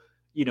go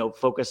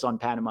focus on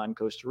Panama and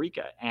Costa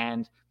Rica.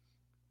 And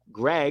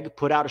Greg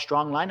put out a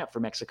strong lineup for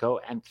Mexico.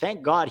 And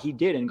thank God he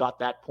did and got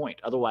that point.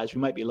 Otherwise,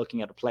 we might be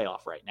looking at a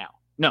playoff right now.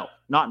 No,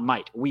 not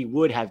might. We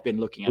would have been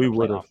looking at a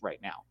playoff right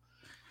now.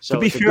 So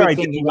to be fair, I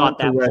did he got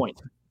that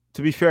point.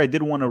 To be fair, I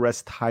did want to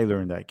rest Tyler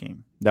in that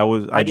game. That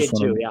was I did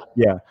too.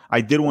 Yeah, I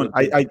did want.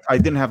 I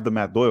didn't have the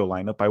Matt Doyle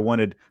lineup. I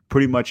wanted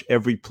pretty much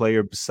every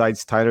player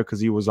besides Tyler because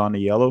he was on the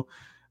yellow.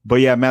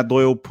 But yeah, Matt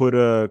Doyle put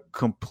a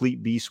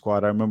complete B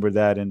squad. I remember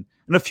that, and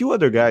a few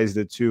other guys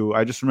did too.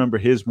 I just remember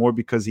his more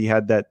because he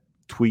had that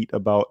tweet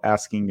about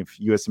asking if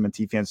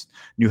USMNT fans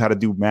knew how to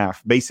do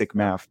math, basic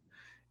math.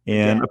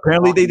 And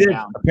apparently they did.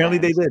 Apparently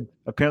they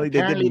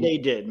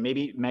did.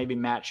 Maybe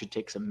Matt should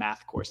take some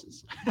math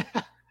courses.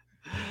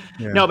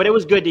 No, but it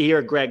was good to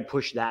hear Greg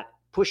push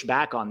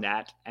back on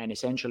that and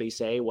essentially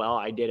say, well,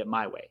 I did it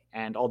my way.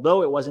 And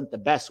although it wasn't the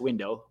best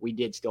window, we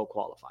did still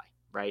qualify,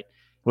 right?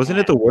 Wasn't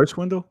it the worst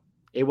window?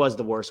 It was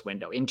the worst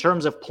window. In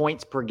terms of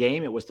points per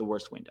game, it was the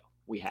worst window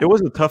we had. It was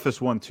the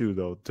toughest one too,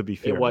 though, to be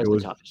fair. It was the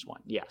toughest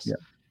one, yes. Yeah.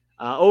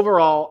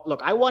 Overall, look,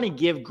 I want to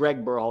give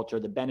Greg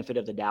Berhalter the benefit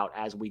of the doubt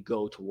as we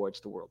go towards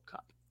the World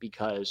Cup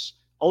because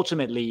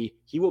ultimately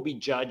he will be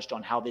judged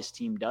on how this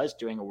team does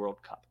during a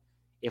World Cup.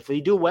 If they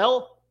do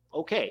well,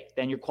 okay,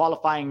 then your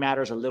qualifying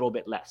matters a little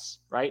bit less,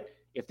 right?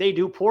 If they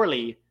do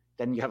poorly,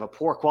 then you have a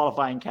poor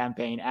qualifying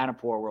campaign and a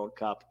poor World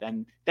Cup,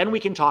 then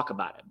we can talk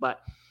about it. But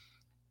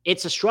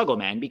it's a struggle,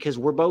 man, because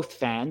we're both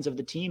fans of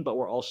the team, but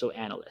we're also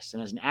analysts.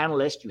 And as an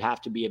analyst, you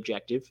have to be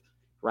objective,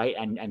 right?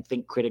 And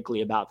think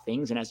critically about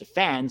things. And as a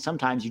fan,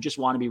 sometimes you just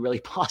want to be really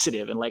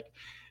positive and like,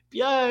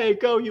 yay,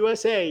 go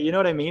USA. You know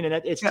what I mean? And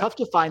it's tough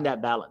to find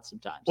that balance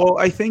sometimes. Well,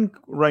 I think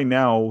right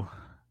now,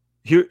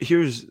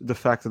 here's the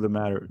fact of the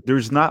matter.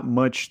 There's not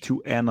much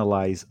to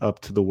analyze up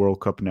to the World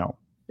Cup now,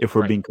 if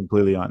we're being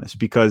completely honest,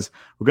 because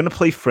we're going to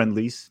play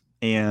friendlies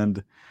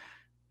and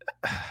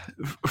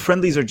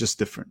friendlies are just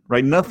different,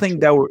 right?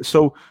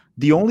 So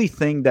the only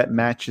thing that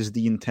matches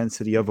the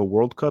intensity of a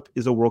World Cup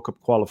is a World Cup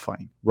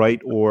qualifying, right?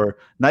 Or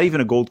not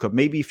even a Gold Cup.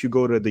 Maybe if you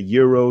go to the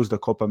Euros, the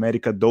Copa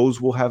America,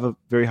 those will have a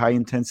very high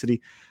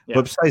intensity. Yeah.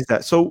 But besides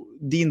that, so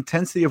the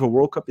intensity of a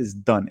World Cup is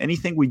done.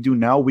 Anything we do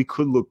now, we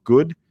could look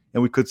good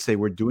and we could say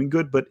we're doing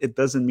good, but it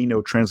doesn't mean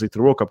it'll translate to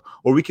the World Cup.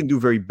 Or we can do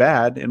very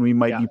bad and we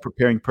might be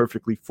preparing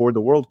perfectly for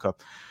the World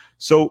Cup.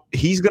 So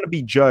he's going to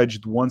be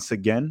judged once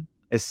again,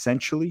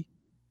 essentially,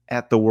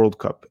 at the World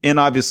Cup. And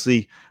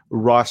obviously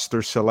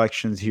roster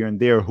selections here and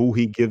there, who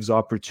he gives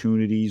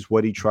opportunities,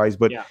 what he tries.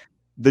 But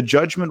the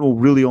judgment will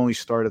really only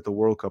start at the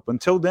World Cup.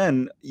 Until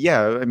then,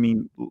 I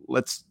mean,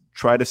 let's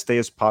try to stay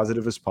as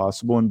positive as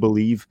possible and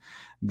believe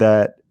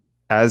that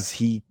as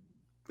he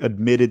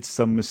admitted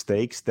some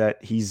mistakes,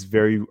 that he's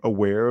very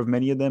aware of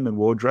many of them and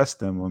will address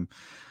them.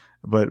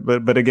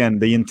 But again,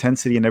 the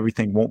intensity and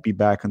everything won't be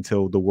back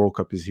until the World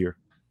Cup is here.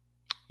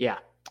 Yeah.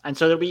 And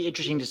so it'll be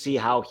interesting to see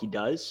how he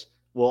does.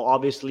 We'll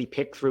obviously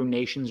pick through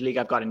Nations League.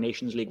 I've got a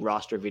Nations League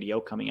roster video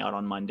coming out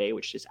on Monday,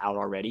 which is out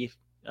already.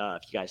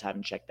 If you guys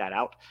haven't checked that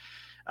out,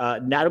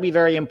 that'll be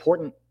very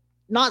important.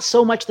 Not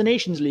so much the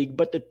Nations League,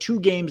 but the 2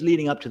 games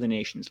leading up to the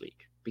Nations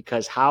League.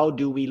 Because how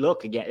do we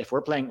look again? If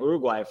we're playing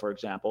Uruguay, for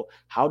example,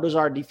 how does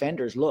our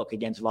defenders look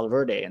against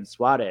Valverde and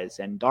Suarez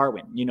and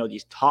Darwin?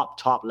 These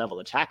top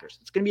level attackers.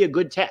 It's going to be a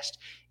good test.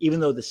 Even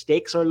though the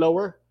stakes are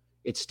lower,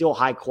 it's still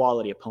high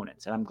quality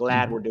opponents. And I'm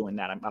glad we're doing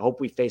that. I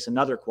hope we face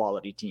another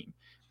quality team.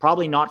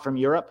 Probably not from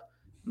Europe.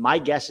 My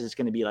guess is it's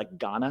going to be like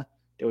Ghana.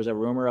 There was a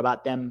rumor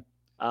about them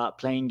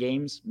playing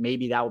games.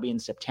 Maybe that will be in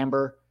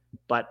September.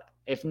 But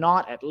if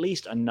not, at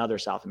least another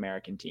South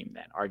American team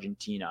then,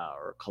 Argentina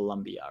or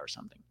Colombia or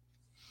something.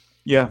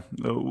 Yeah,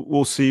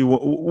 we'll see.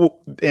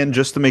 And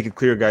just to make it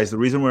clear, guys, the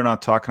reason we're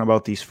not talking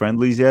about these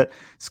friendlies yet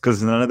is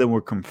because none of them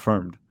were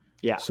confirmed.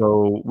 Yeah.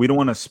 So we don't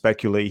want to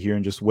speculate here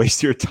and just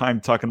waste your time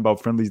talking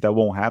about friendlies that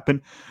won't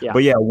happen. Yeah.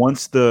 But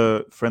once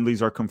the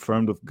friendlies are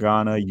confirmed with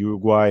Ghana,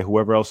 Uruguay,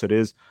 whoever else it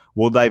is,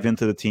 we'll dive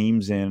into the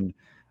teams. And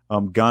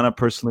Ghana,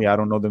 personally, I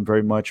don't know them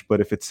very much. But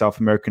if it's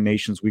South American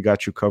nations, we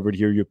got you covered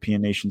here,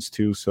 European nations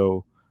too.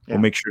 So we'll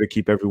make sure to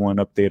keep everyone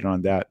updated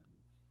on that.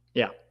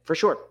 Yeah, for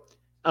sure.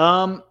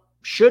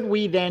 Should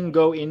we then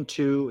go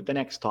into the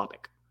next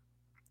topic?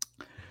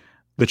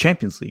 The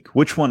Champions League.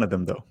 Which one of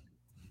them, though?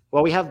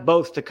 Well, we have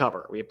both to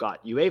cover. We've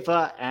got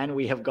UEFA and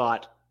we have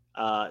got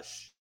CONCACAF.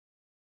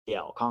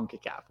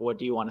 What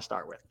do you want to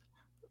start with?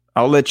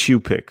 I'll let you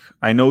pick.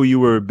 I know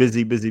you were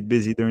busy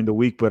during the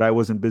week, but I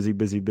wasn't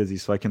busy,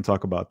 so I can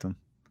talk about them.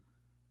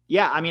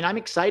 Yeah, I mean, I'm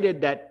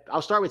excited that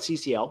I'll start with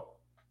CCL.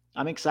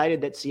 I'm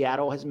excited that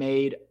Seattle has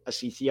made a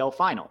CCL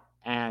final.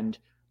 And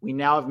we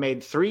now have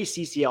made 3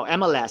 CCL.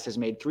 MLS has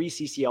made 3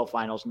 CCL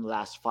finals in the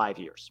last 5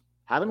 years.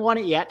 Haven't won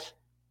it yet.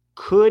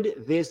 Could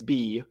this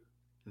be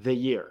the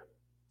year?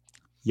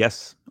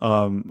 Yes.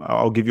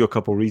 I'll give you a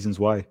couple reasons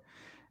why.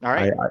 All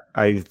right.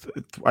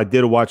 I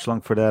did a watch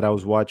long for that. I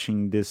was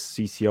watching this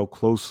CCL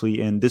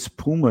closely, and this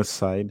Pumas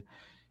side,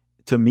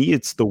 to me,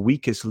 it's the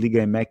weakest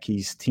Liga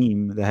MX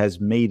team that has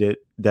made it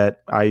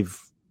that I've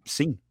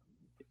seen,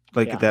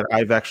 that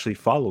I've actually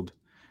followed.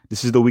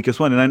 This is the weakest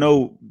one. And I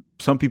know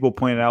some people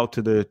pointed out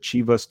to the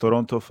Chivas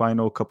Toronto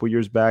final a couple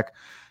years back,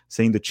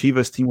 saying the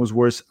Chivas team was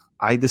worse.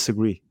 I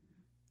disagree.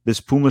 This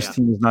Pumas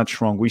team is not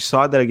strong. We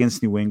saw that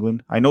against New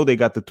England. I know they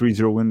got the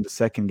 3-0 win in the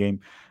second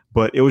game,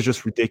 but it was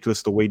just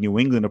ridiculous the way New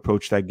England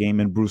approached that game,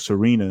 and Bruce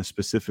Arena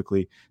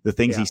specifically, the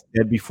things he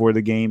said before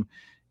the game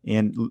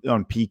and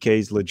on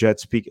PKs,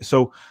 Leget's PK.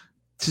 So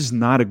this is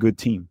not a good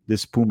team,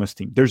 this Pumas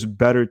team. There's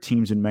better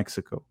teams in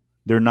Mexico.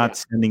 They're not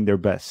sending their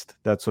best.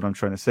 That's what I'm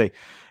trying to say.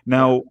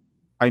 Now,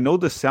 I know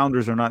the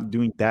Sounders are not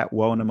doing that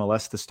well in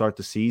MLS to start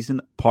the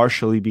season,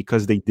 partially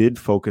because they did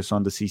focus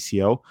on the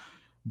CCL.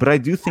 But I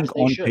do think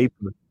on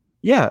paper,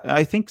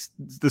 I think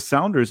the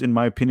Sounders, in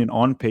my opinion,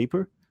 on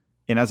paper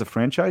and as a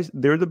franchise,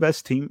 they're the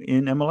best team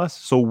in MLS.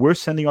 So we're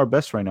sending our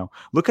best right now.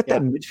 Look at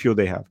that midfield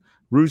they have.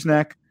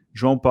 Rusnak,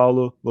 João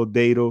Paulo,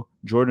 Lodeiro,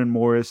 Jordan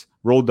Morris,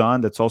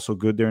 Roldan, that's also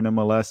good there in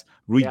MLS.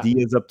 Rui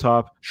Diaz up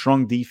top,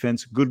 strong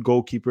defense, good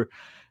goalkeeper.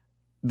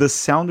 The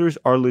Sounders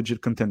are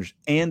legit contenders,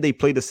 and they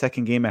play the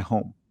second game at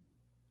home.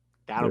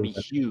 That'll be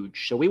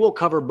huge. So we will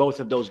cover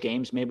both of those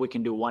games. Maybe we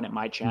can do one at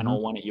my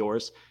channel, one at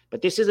yours.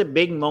 But this is a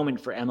big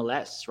moment for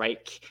MLS,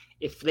 right?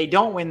 If they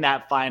don't win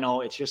that final,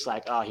 it's just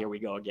like, oh, here we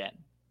go again.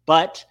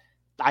 But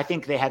I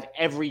think they have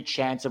every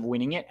chance of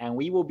winning it, and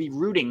we will be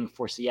rooting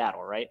for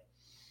Seattle, right?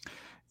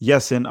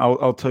 Yes, and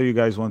I'll tell you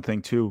guys one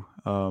thing too.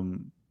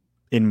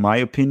 In my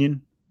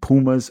opinion,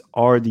 Pumas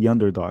are the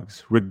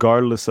underdogs,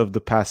 regardless of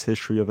the past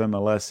history of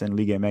MLS and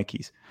Liga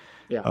MX.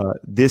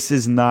 This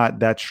is not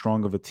that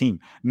strong of a team.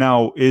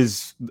 Now,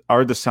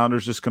 are the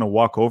Sounders just going to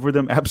walk over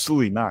them?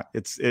 Absolutely not.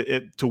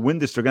 To win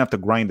this, they're going to have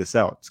to grind this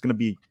out. It's going to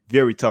be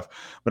very tough.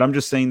 But I'm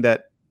just saying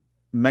that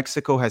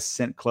Mexico has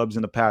sent clubs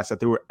in the past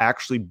that they were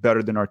actually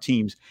better than our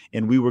teams,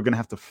 and we were going to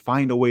have to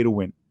find a way to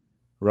win,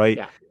 right?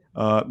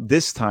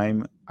 This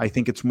time, I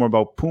think it's more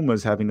about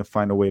Pumas having to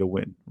find a way to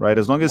win, right?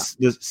 As long as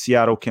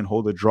Seattle can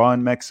hold a draw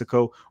in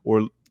Mexico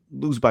or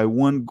lose by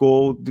 1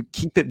 goal, to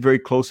keep it very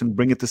close and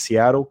bring it to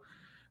Seattle,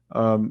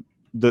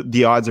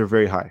 the odds are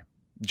very high.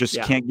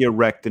 Just can't get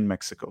wrecked in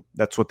Mexico.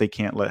 That's what they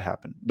can't let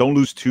happen. Don't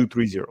lose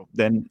 2-3-0.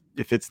 Then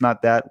if it's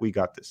not that, we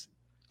got this.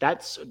 Do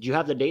you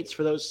have the dates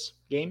for those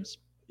games?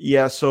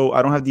 Yeah, so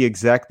I don't have the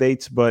exact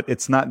dates, but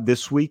it's not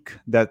this week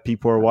that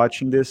people are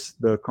watching this,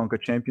 the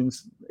CONCACAF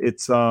Champions.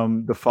 It's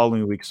the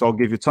following week. So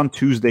it's on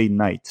Tuesday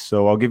night.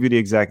 So I'll give you the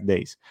exact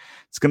days.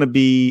 It's going to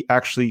be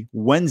actually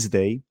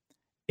Wednesday,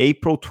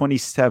 April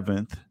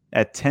 27th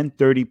at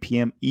 10:30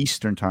 p.m.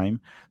 Eastern time,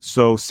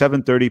 so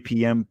 7:30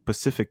 p.m.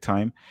 Pacific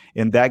time,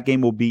 and that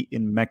game will be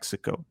in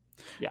Mexico.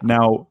 Yeah.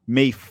 Now,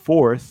 May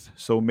 4th,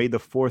 so may the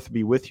 4th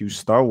be with you,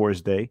 Star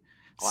Wars Day,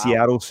 wow.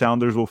 Seattle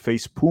Sounders will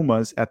face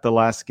Pumas at the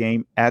last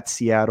game at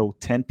Seattle,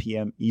 10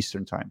 p.m.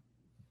 Eastern time.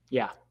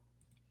 Yeah.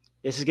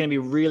 This is going to be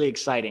really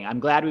exciting. I'm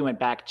glad we went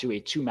back to a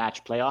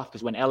 2-match playoff,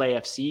 because when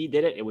LAFC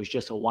did it, it was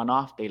just a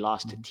one-off. They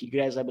lost to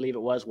Tigres, I believe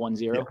it was,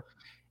 1-0. Yeah.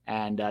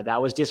 And that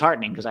was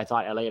disheartening, because I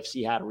thought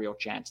LAFC had a real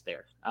chance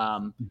there.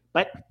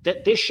 But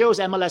this shows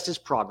MLS's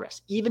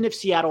progress. Even if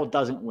Seattle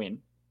doesn't win,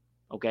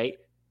 okay,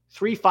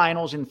 3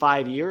 finals in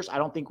 5 years, I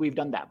don't think we've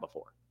done that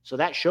before. So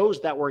that shows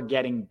that we're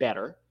getting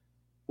better.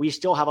 We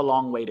still have a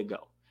long way to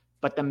go.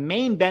 But the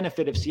main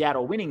benefit of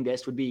Seattle winning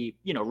this would be,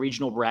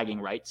 regional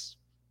bragging rights,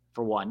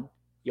 for one.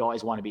 You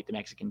always want to beat the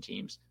Mexican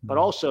teams, but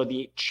also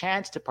the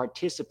chance to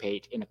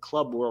participate in a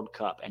Club World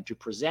Cup and to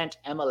present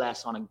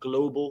MLS on a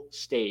global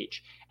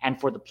stage. And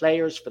for the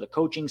players, for the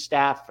coaching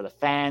staff, for the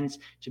fans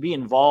to be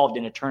involved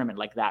in a tournament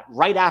like that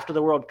right after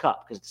the World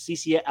Cup, because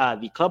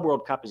the Club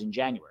World Cup is in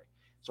January.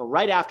 So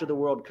right after the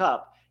World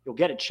Cup, you'll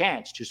get a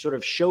chance to sort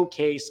of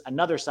showcase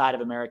another side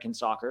of American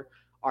soccer,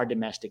 our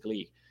domestic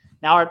league.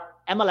 Now, our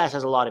MLS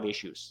has a lot of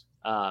issues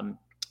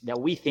that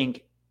we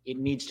think it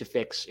needs to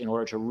fix in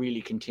order to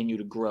really continue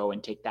to grow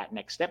and take that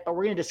next step. But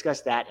we're going to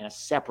discuss that in a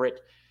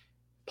separate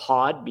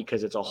pod,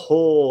 because it's a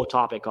whole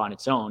topic on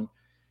its own.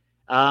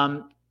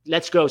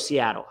 Let's go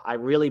Seattle. I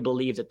really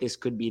believe that this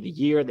could be the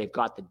year. They've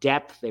got the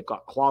depth. They've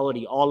got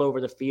quality all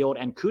over the field.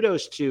 And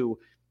kudos to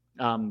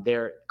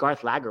their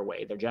Garth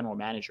Lagerwey, their general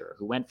manager,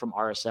 who went from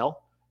RSL,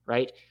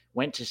 right?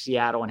 Went to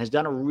Seattle and has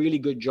done a really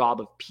good job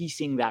of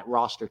piecing that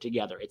roster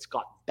together. It's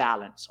got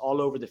balance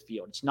all over the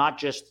field. It's not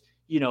just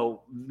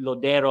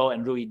Lodero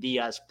and Rui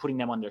Diaz putting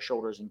them on their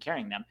shoulders and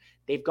carrying them.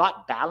 They've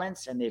got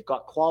balance and they've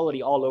got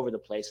quality all over the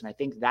place. And I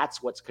think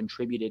that's what's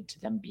contributed to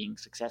them being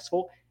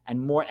successful.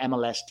 And more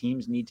MLS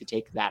teams need to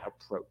take that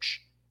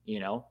approach,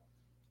 Yeah.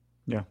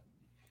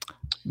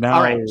 Now,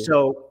 all right.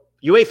 So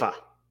UEFA.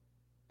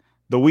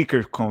 The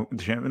weaker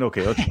champion.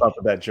 Okay, let's stop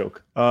with that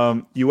joke.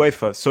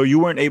 UEFA. So you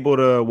weren't able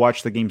to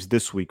watch the games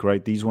this week,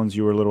 right? These ones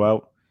you were a little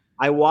out.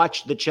 I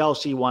watched the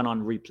Chelsea one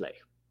on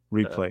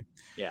replay.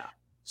 Yeah.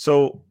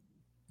 So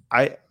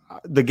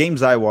the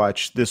games I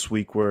watched this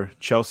week were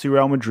Chelsea,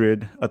 Real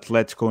Madrid,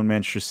 Atletico, and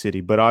Manchester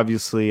City. But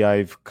obviously,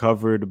 I've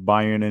covered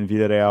Bayern and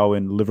Villarreal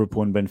and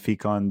Liverpool and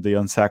Benfica on the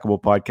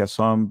Unsackable podcast,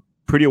 so I'm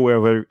pretty aware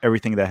of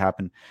everything that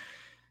happened.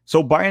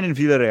 So Bayern and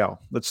Villarreal,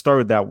 let's start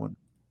with that one.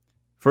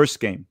 First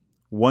game,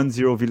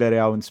 1-0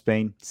 Villarreal in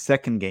Spain.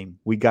 Second game,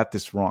 we got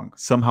this wrong.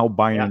 Somehow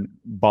Bayern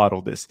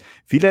bottled this.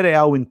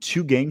 Villarreal in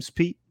 2 games,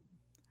 Pete,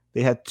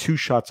 they had 2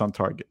 shots on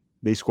target.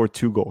 They scored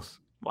 2 goals.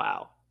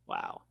 Wow.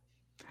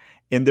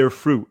 And they're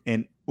through.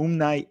 And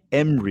Unai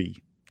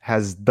Emery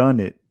has done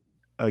it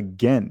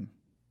again.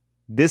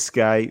 This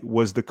guy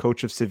was the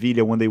coach of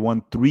Sevilla when they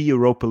won 3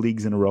 Europa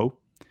Leagues in a row.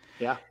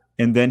 Yeah.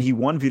 And then he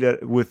won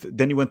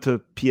then he went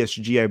to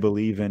PSG, I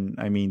believe, and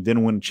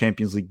didn't win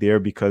Champions League there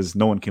because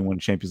no one can win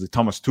Champions League.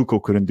 Thomas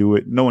Tuchel couldn't do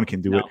it. No one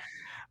can do it.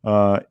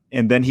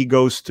 And then he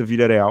goes to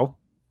Villarreal.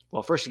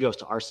 Well, first he goes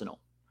to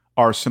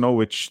Arsenal.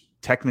 Which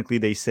technically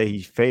they say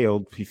he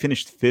failed. He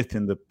finished 5th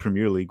in the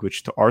Premier League,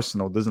 which to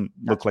Arsenal doesn't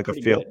look like a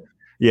fail.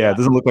 Yeah, it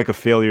doesn't look like a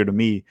failure to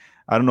me.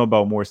 I don't know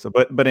about more stuff.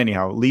 But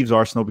anyhow, leaves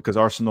Arsenal because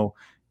Arsenal,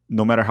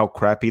 no matter how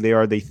crappy they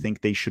are, they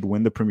think they should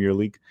win the Premier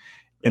League.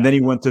 And then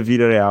he went to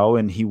Villarreal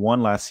and he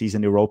won last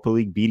season Europa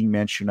League, beating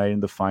Manchester United in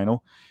the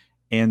final.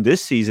 And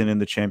this season in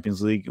the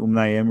Champions League,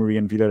 Unai Emery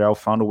and Villarreal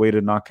found a way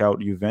to knock out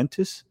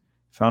Juventus,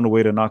 found a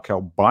way to knock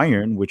out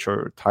Bayern, which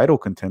are title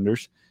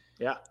contenders.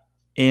 Yeah.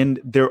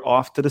 And they're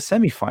off to the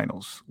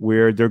semifinals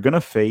where they're going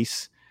to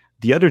face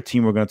the other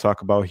team we're going to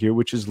talk about here,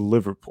 which is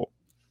Liverpool.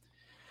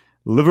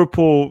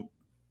 Liverpool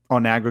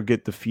on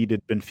aggregate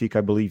defeated Benfica,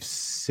 I believe,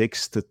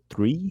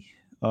 6-3.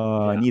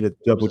 I need to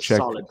double check.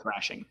 Solid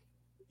thrashing.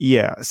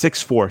 Yeah,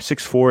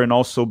 6-4. And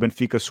also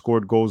Benfica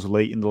scored goals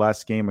late in the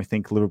last game. I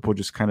think Liverpool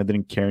just kind of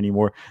didn't care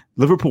anymore.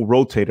 Liverpool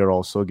rotated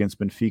also against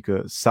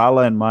Benfica.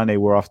 Salah and Mane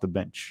were off the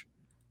bench.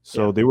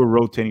 So they were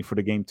rotating for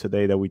the game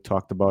today that we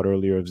talked about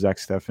earlier of Zach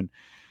Steffen.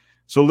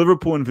 So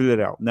Liverpool and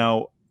Villarreal.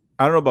 Now,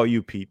 I don't know about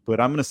you, Pete,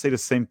 but I'm going to say the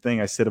same thing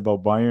I said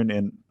about Bayern,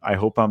 and I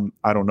hope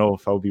I don't know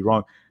if I'll be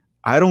wrong.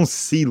 I don't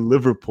see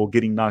Liverpool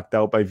getting knocked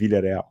out by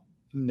Villarreal.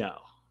 No,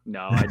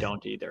 I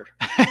don't either.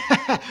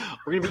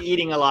 We're going to be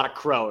eating a lot of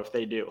crow if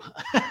they do.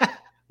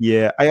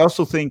 Yeah, I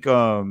also think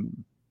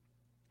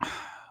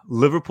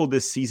Liverpool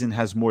this season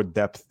has more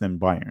depth than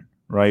Bayern,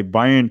 right?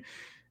 Bayern,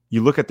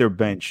 you look at their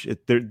bench,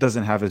 it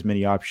doesn't have as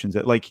many options.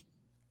 Like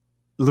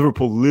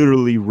Liverpool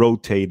literally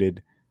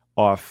rotated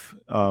off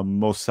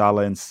Mo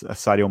Salah and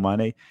Sadio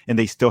Mane, and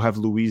they still have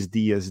Luis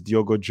Diaz,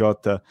 Diogo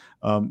Jota,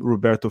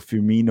 Roberto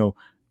Firmino.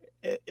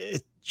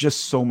 It's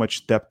just so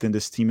much depth in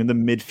this team. In the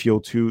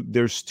midfield, too,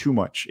 there's too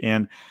much.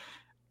 And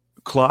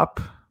Klopp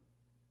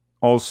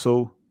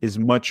also is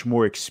much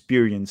more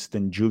experienced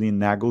than Julian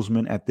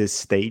Nagelsmann at this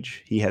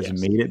stage. He has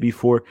made it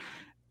before.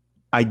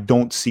 I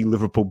don't see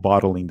Liverpool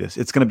bottling this.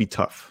 It's going to be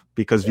tough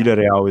because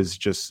Villarreal is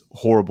just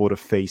horrible to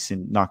face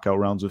in knockout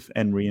rounds with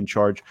Henry in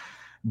charge.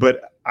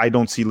 But I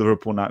don't see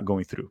Liverpool not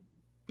going through.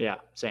 Yeah,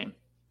 same.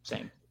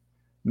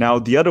 Now,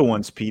 the other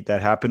ones, Pete,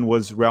 that happened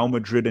was Real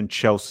Madrid and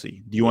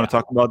Chelsea. Do you want to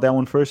talk about that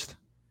one first?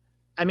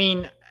 I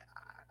mean,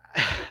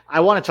 I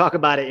want to talk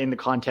about it in the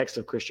context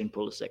of Christian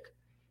Pulisic.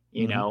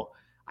 You know,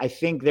 I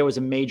think there was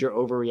a major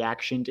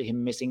overreaction to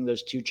him missing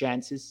those 2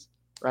 chances,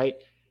 right?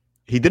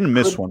 He didn't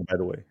miss one, by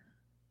the way.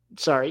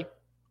 Sorry?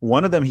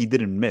 One of them he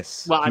didn't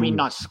miss. Well, I mean,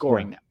 not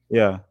scoring them.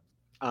 Yeah.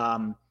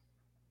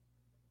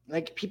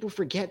 Like, people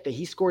forget that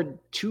he scored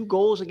 2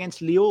 goals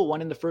against Lille,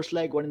 one in the first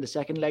leg, one in the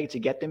second leg to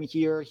get them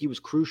here. He was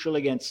crucial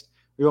against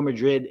Real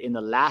Madrid in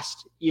the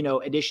last,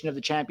 edition of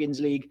the Champions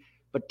League,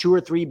 but 2 or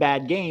 3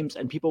 bad games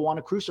and people want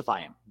to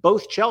crucify him.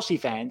 Both Chelsea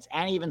fans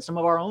and even some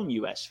of our own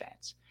US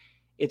fans.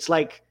 It's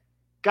like,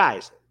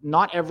 guys,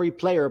 not every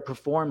player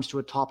performs to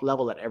a top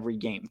level at every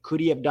game.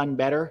 Could he have done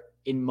better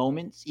in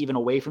moments, even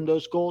away from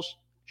those goals?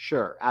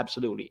 Sure,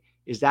 absolutely.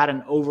 Is that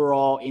an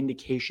overall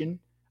indication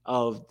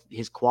of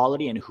his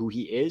quality and who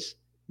he is?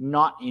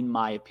 Not in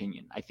my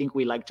opinion. I think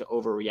we like to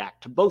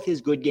overreact to both his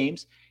good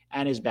games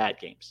and his bad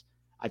games.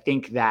 I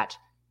think that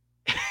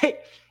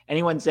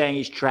anyone saying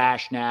he's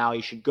trash now,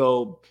 he should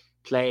go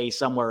play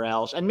somewhere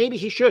else, and maybe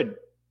he should,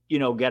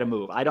 get a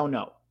move. I don't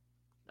know.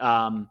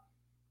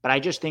 But I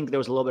just think there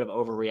was a little bit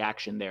of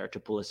overreaction there to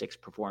Pulisic's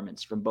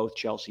performance from both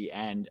Chelsea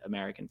and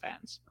American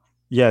fans.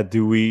 Yeah,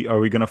 are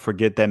we going to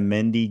forget that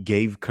Mendy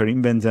gave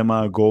Karim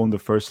Benzema a goal in the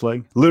first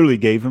leg? Literally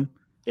gave him.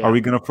 Yeah. Are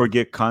we going to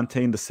forget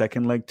Conte in the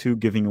second leg too,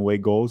 giving away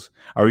goals?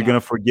 Are we going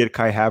to forget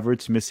Kai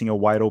Havertz missing a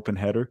wide open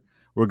header?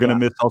 We're going to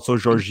miss also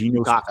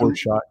Jorginho's poor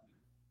shot.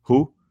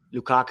 Who?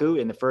 Lukaku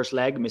in the first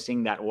leg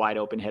missing that wide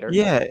open header.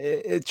 Yeah,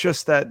 it's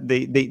just that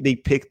they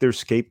picked their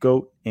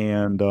scapegoat,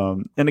 and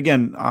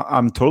again,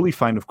 I'm totally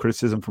fine with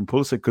criticism from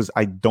Pulisic because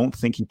I don't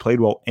think he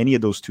played well any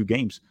of those 2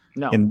 games.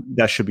 No, and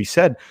that should be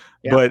said.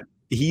 Yeah. But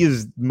he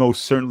is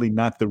most certainly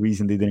not the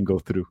reason they didn't go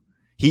through.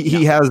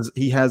 He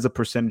has a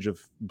percentage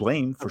of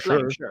blame for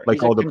sure. Like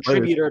he's all the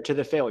contributor to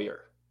the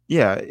failure.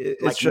 Yeah,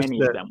 it's like just many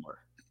that, of them were.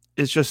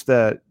 It's just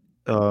that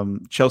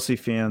Chelsea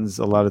fans,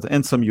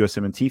 and some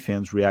USMNT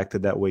fans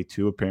reacted that way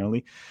too,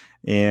 apparently.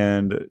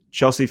 And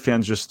Chelsea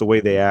fans, just the way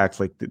they act,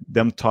 like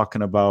them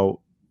talking about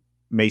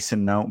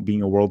Mason Mount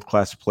being a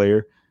world-class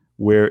player,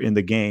 where in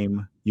the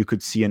game you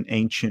could see an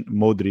ancient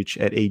Modric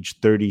at age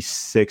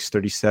 36,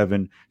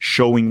 37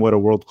 showing what a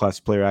world-class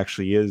player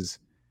actually is.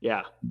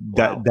 Yeah.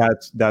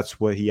 That's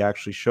what he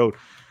actually showed.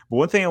 But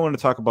one thing I want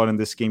to talk about in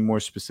this game more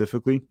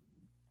specifically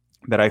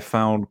that I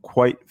found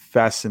quite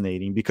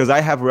fascinating, because I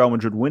have Real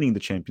Madrid winning the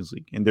Champions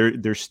League and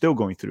they're still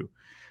going through,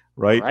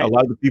 right? A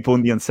lot of the people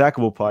in the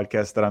Unsackable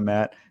podcast that I'm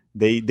at,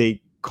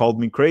 they called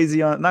me crazy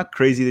not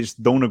crazy, they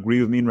just don't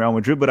agree with me in Real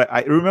Madrid. But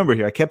I remember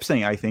here, I kept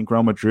saying, I think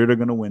Real Madrid are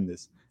going to win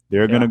this.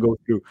 They're going to go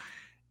through.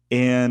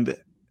 And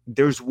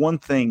there's one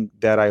thing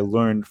that I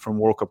learned from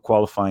World Cup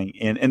qualifying,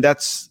 and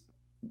that's,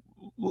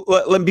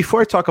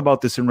 before I talk about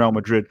this in Real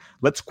Madrid,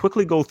 let's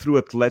quickly go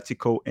through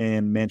Atletico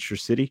and Manchester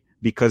City,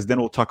 because then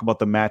we'll talk about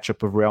the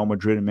matchup of Real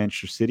Madrid and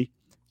Manchester City,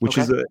 which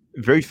is a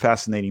very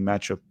fascinating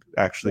matchup,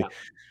 actually.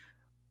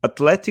 Yeah.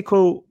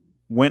 Atletico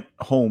went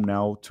home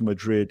now to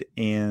Madrid,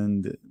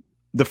 and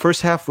the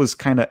first half was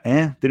kind of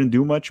didn't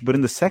do much. But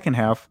in the second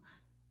half,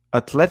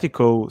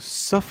 Atletico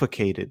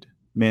suffocated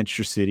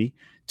Manchester City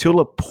till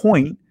a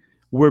point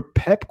where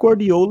Pep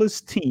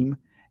Guardiola's team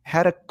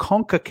had to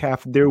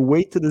CONCACAF their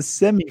way to the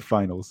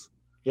semifinals.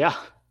 Yeah,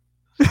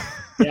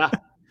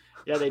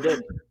 they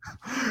did.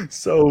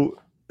 So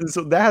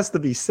that has to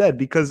be said,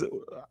 because,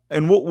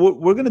 and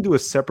we're going to do a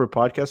separate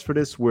podcast for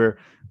this, where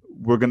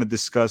we're going to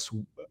discuss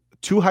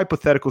 2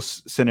 hypothetical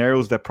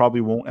scenarios that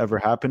probably won't ever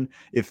happen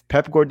if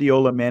Pep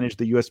Guardiola managed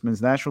the U.S.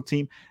 men's national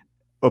team,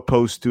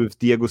 opposed to if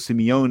Diego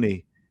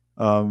Simeone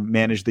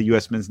managed the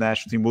U.S. men's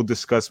national team. We'll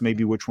discuss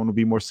maybe which one will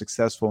be more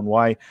successful and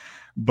why.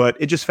 But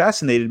it just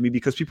fascinated me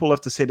because people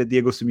love to say that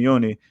Diego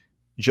Simeone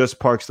just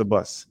parks the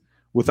bus,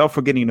 without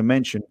forgetting to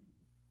mention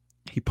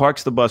he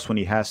parks the bus when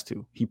he has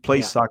to. He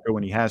plays soccer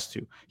when he has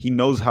to. He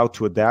knows how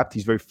to adapt.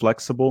 He's very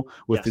flexible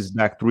with his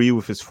back 3,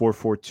 with his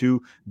 4-4-2.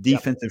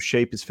 Defensive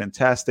shape is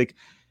fantastic.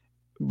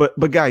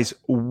 But guys,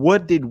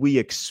 what did we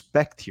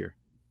expect here?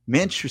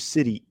 Manchester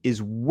City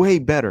is way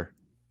better.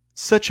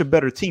 Such a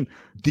better team.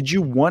 Did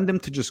you want them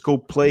to just go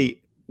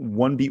play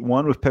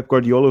 1v1 with Pep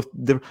Guardiola?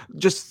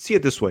 Just see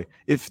it this way.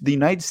 If the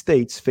United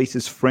States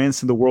faces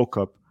France in the World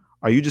Cup,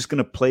 are you just going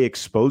to play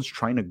exposed,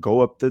 trying to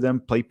go up to them,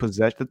 play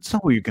possession? That's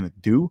not what you're going to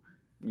do.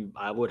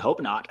 I would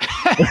hope not.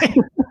 I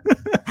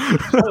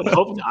would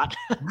hope not.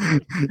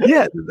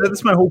 Yeah,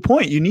 that's my whole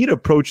point. You need to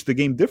approach the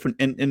game different.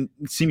 And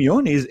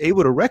Simeone is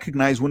able to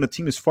recognize when a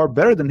team is far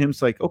better than him.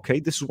 It's like, okay,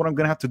 this is what I'm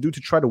going to have to do to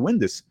try to win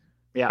this.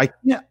 Yeah, I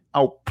can't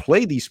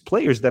outplay these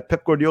players that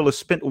Pep Guardiola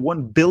spent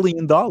 $1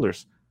 billion.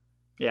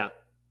 Yeah.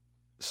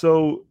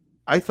 So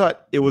I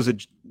thought it was a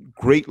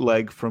great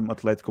leg from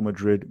Atletico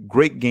Madrid,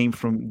 great game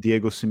from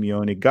Diego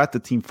Simeone, got the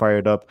team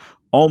fired up,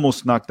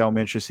 almost knocked out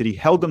Manchester City,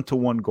 held them to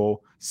 1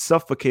 goal,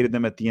 suffocated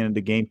them at the end of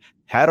the game,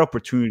 had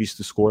opportunities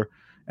to score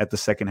at the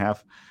second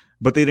half,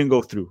 but they didn't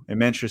go through, and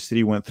Manchester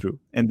City went through.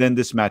 And then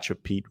this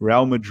matchup, Pete,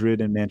 Real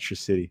Madrid and Manchester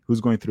City. Who's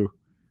going through?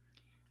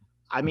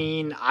 I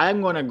mean,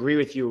 I'm going to agree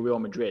with you, Real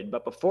Madrid.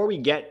 But before we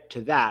get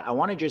to that, I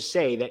want to just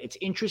say that it's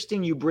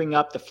interesting you bring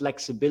up the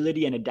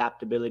flexibility and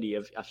adaptability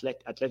of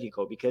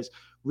Atletico, because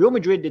Real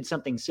Madrid did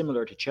something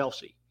similar to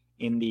Chelsea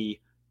in the,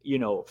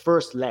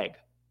 first leg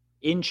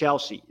in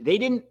Chelsea. They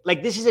didn't,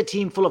 this is a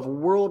team full of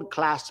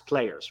world-class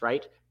players,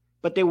 right?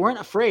 But they weren't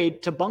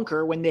afraid to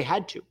bunker when they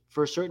had to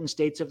for certain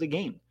states of the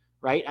game,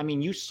 right? I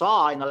mean, you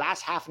saw in the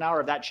last half an hour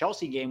of that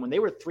Chelsea game, when they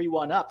were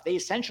 3-1 up, they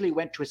essentially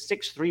went to a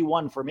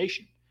 6-3-1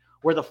 formation,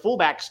 where the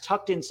fullbacks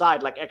tucked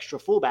inside like extra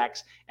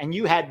fullbacks, and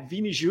you had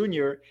Vini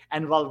Jr.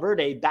 and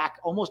Valverde back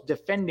almost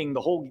defending the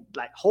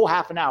whole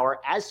half an hour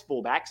as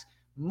fullbacks.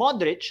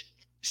 Modric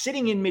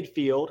sitting in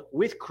midfield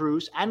with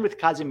Cruz and with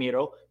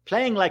Casemiro,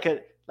 playing like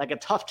a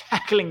tough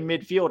tackling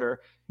midfielder.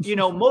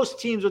 Most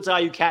teams would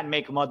say you can't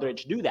make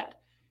Modric do that.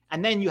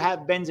 And then you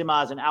have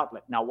Benzema as an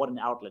outlet. Now, what an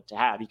outlet to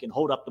have. He can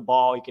hold up the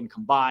ball, he can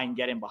combine,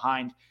 get in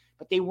behind.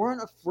 But they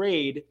weren't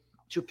afraid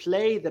to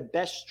play the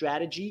best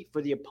strategy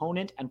for the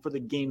opponent and for the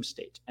game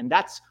state. And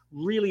that's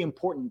really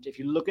important. If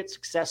you look at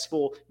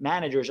successful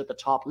managers at the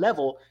top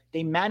level,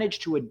 they manage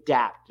to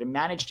adapt. They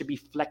manage to be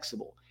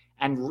flexible.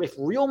 And if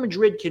Real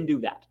Madrid can do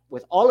that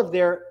with all of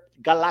their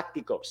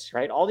Galacticos,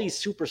 right? All these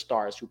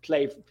superstars who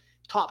play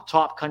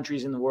top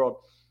countries in the world,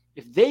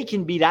 if they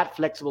can be that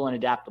flexible and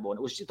adaptable, and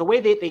it was just the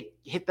way they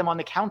hit them on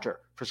the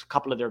counter for a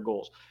couple of their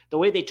goals, the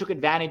way they took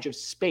advantage of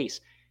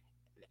space,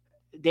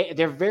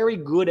 they're very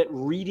good at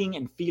reading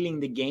and feeling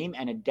the game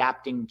and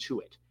adapting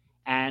to it.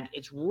 And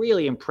it's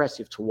really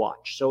impressive to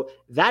watch. So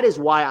that is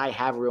why I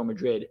have Real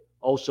Madrid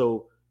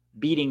also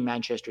beating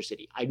Manchester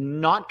City. I'm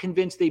not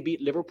convinced they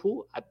beat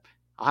Liverpool.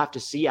 I'll have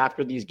to see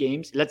after these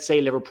games. Let's say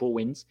Liverpool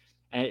wins,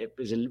 and it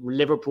was a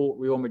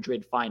Liverpool-Real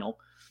Madrid final.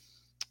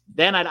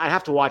 Then I'd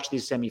have to watch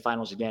these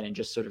semifinals again and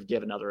just sort of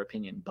give another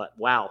opinion. But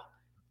wow,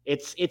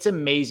 it's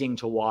amazing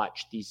to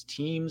watch these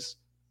teams,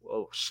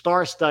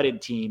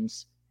 star-studded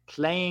teams,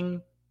 playing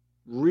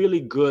really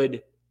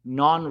good,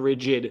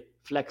 non-rigid,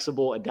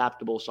 flexible,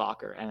 adaptable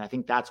soccer. And I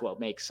think that's what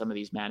makes some of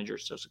these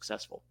managers so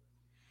successful.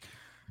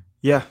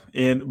 Yeah,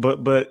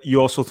 but you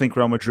also think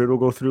Real Madrid will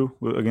go through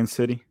against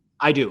City?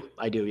 I do,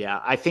 yeah.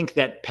 I think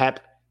that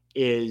Pep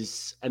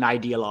is an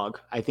ideologue.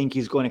 I think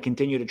he's going to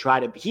continue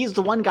to he's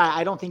the one guy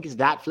I don't think is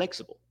that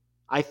flexible.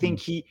 I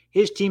think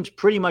his teams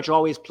pretty much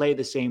always play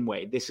the same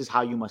way. This is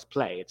how you must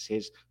play. It's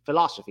his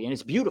philosophy, and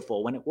it's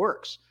beautiful when it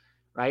works,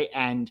 right?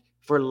 And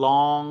for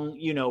long,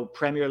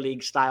 Premier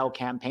League style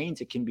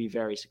campaigns, it can be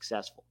very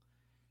successful.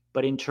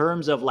 But in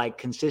terms of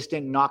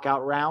consistent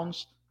knockout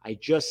rounds, I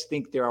just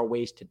think there are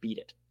ways to beat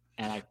it.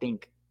 And I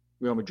think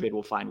Real Madrid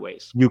will find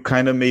ways. You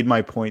kind of made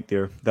my point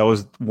there. That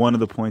was one of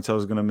the points I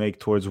was going to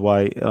make towards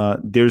why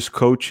there's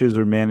coaches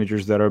or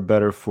managers that are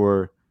better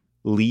for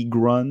league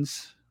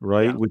runs,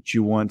 right? Yeah. Which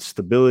you want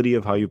stability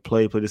of how you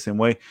play the same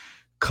way.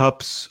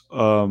 Cups,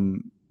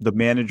 the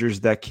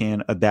managers that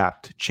can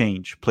adapt,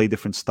 change, play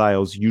different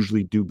styles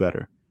usually do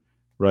better,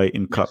 right?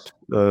 In cups,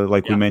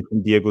 we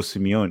mentioned Diego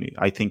Simeone.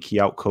 I think he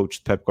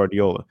outcoached Pep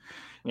Guardiola.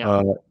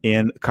 Yeah.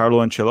 And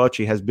Carlo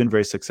Ancelotti has been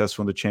very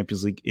successful in the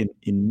Champions League in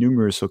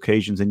numerous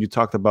occasions. And you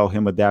talked about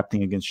him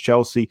adapting against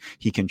Chelsea.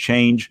 He can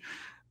change.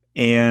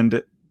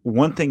 And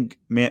one thing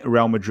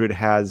Real Madrid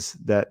has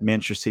that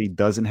Manchester City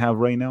doesn't have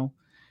right now,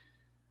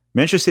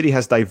 Manchester City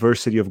has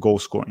diversity of goal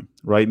scoring,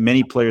 right?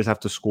 Many players have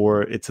to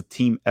score. It's a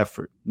team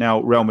effort.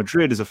 Now, Real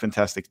Madrid is a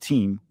fantastic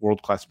team,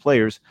 world-class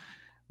players,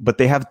 but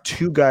they have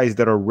 2 guys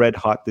that are red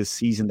hot this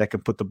season that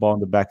can put the ball in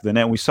the back of the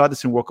net. And we saw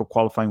this in World Cup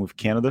qualifying with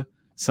Canada.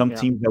 Some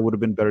teams that would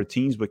have been better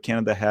teams, but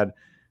Canada had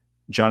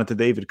Jonathan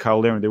David, Kyle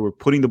Larin. They were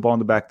putting the ball in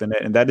the back of the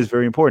net, and that is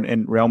very important.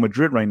 And Real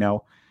Madrid right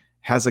now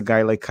has a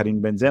guy like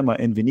Karim Benzema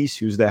and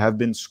Vinicius that have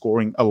been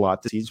scoring a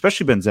lot this season,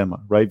 especially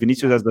Benzema, right?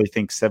 Vinicius has, I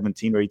think,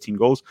 17 or 18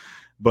 goals,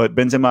 but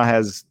Benzema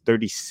has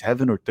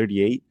 37 or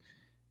 38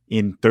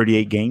 in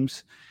 38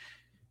 games.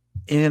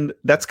 And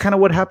that's kind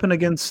of what happened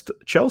against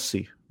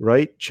Chelsea,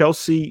 right?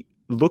 Chelsea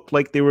looked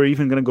like they were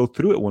even going to go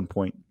through at one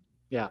point.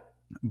 Yeah.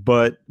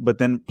 But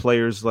then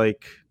players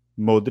like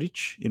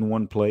Modric in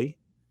one play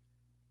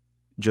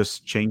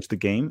just changed the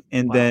game.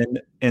 And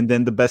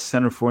then the best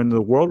center forward in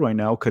the world right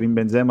now, Karim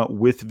Benzema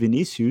with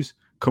Vinicius,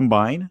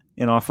 combine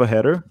and off a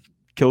header,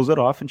 kills it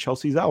off, and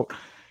Chelsea's out.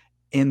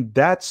 And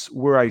that's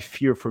where I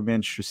fear for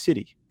Manchester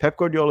City. Pep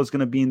Guardiola is going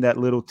to be in that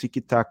little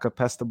tiki-taka,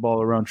 pass the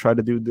ball around, try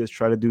to do this,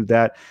 try to do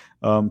that,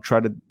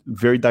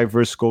 very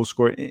diverse goal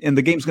scorer. And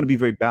the game's going to be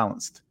very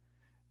balanced.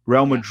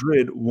 Real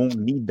Madrid won't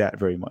need that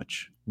very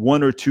much.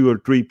 1 or 2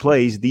 or 3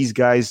 plays, these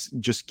guys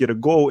just get a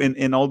goal,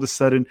 and all of a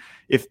sudden,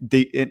 if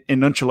they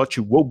and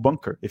Ancelotti will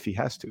bunker if he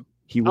has to.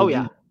 He will.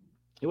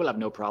 He will have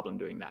no problem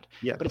doing that.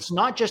 Yeah. But it's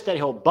not just that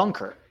he'll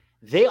bunker.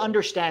 They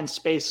understand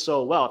space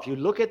so well. If you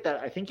look at that,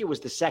 I think it was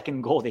the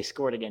second goal they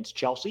scored against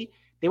Chelsea.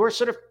 They were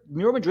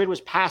Real Madrid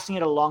was passing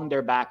it along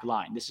their back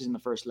line. This is in the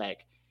first leg.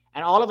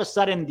 And all of a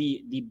sudden,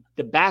 the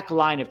back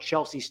line of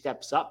Chelsea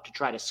steps up to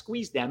try to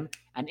squeeze them.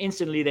 And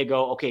instantly they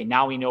go, okay,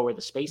 now we know where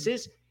the space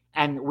is.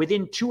 And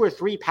within 2 or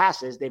 3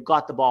 passes, they've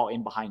got the ball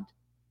in behind.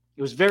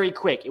 It was very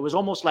quick. It was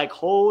almost like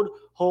hold,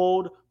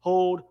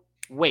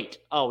 wait.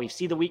 Oh, we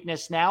see the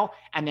weakness now.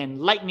 And then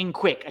lightning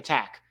quick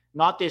attack.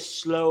 Not this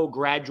slow,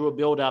 gradual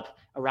buildup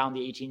around the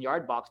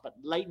 18-yard box, but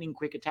lightning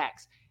quick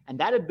attacks. And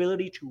that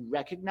ability to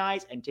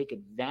recognize and take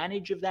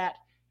advantage of that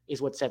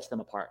is what sets them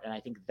apart. And I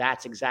think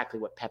that's exactly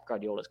what Pep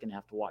Guardiola is going to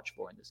have to watch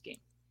for in this game.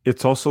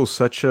 It's also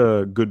such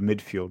a good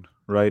midfield,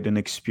 right? An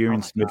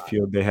experienced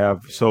midfield they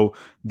have. So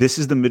this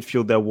is the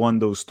midfield that won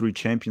those 3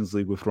 Champions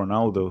League with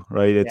Ronaldo,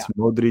 right? It's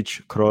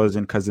Modric, Kroos,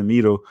 and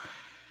Casemiro.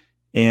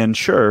 And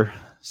sure,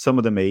 some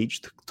of them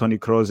aged. Toni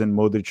Kroos and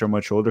Modric are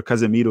much older.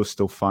 Casemiro's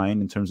still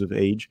fine in terms of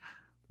age,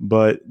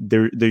 but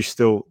they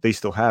still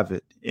have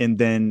it. And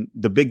then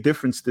the big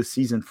difference this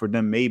season for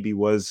them maybe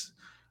was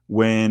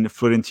when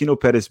Florentino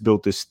Perez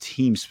built this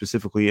team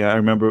specifically. I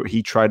remember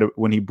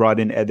when he brought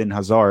in Eden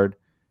Hazard,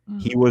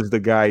 he was the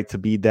guy to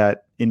be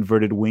that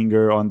inverted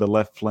winger on the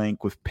left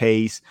flank with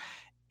pace,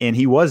 and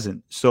he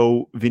wasn't.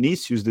 So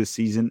Vinicius this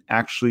season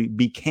actually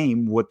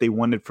became what they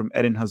wanted from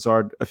Eden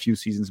Hazard a few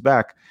seasons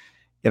back.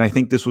 And I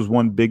think this was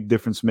one big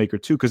difference maker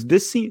too, because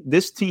this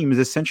team is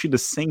essentially the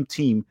same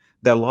team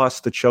that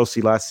lost to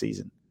Chelsea last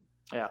season.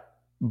 Yeah.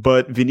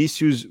 But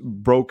Vinicius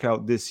broke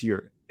out this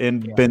year.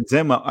 And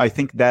Benzema, I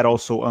think that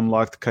also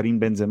unlocked Karim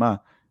Benzema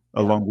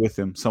along with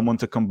him, someone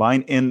to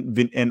combine.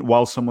 And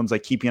while someone's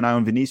like keeping an eye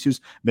on Vinicius,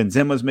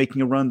 Benzema's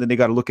making a run, then they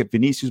got to look at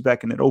Vinicius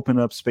back and it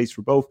opened up space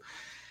for both.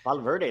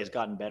 Valverde has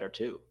gotten better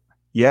too.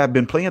 Yeah, I've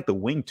been playing at the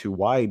wing too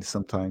wide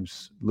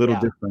sometimes. Little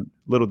different.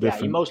 Yeah,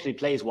 he mostly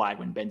plays wide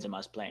when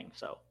Benzema's playing.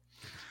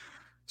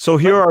 So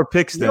here are our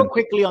picks then. Real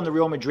quickly on the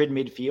Real Madrid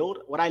midfield,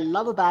 what I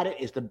love about it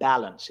is the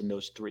balance in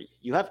those 3.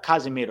 You have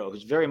Casemiro,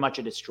 who's very much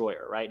a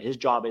destroyer, right? His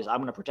job is, I'm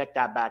going to protect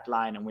that back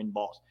line and win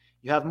balls.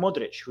 You have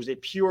Modric, who's a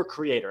pure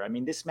creator. I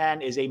mean, this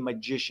man is a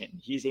magician.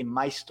 He's a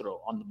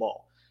maestro on the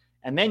ball.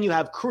 And then you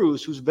have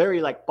Kroos, who's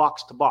very like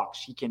box to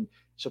box. He can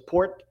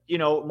support,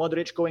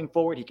 Modric going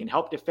forward. He can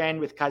help defend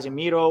with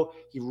Casemiro.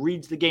 He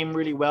reads the game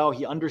really well.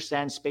 He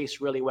understands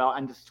space really well.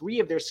 And the 3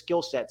 of their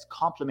skill sets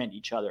complement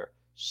each other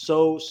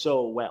so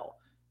well.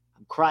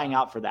 I'm crying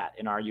out for that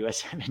in our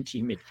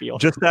USMNT midfield.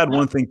 Just add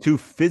one thing too,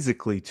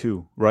 physically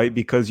too, right?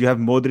 Because you have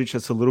Modric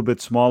that's a little bit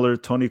smaller,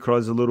 Toni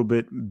Kroos a little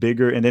bit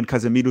bigger, and then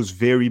Casemiro's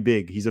very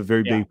big. He's a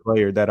very big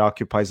player that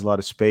occupies a lot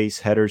of space,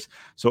 headers.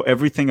 So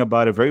everything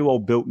about a very well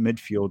built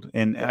midfield.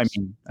 And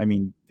I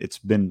mean, it's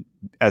been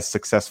as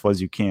successful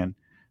as you can,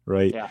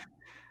 right? Yeah.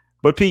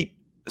 But Pete,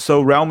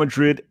 so Real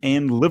Madrid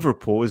and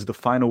Liverpool is the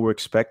final we're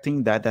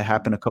expecting. That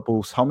happened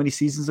how many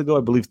seasons ago? I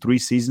believe 3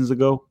 seasons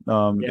ago.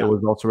 It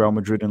was also Real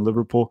Madrid and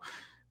Liverpool.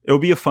 It'll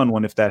be a fun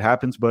one if that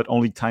happens, but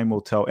only time will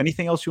tell.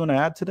 Anything else you want to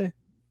add today?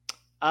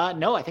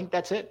 No, I think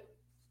that's it.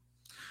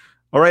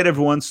 All right,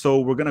 everyone. So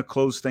we're going to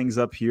close things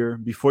up here.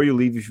 Before you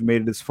leave, if you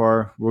made it this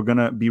far, we're going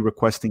to be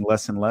requesting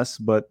less and less,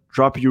 but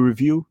drop your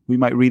review. We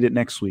might read it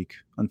next week.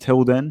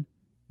 Until then,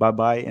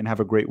 bye-bye and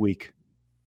have a great week.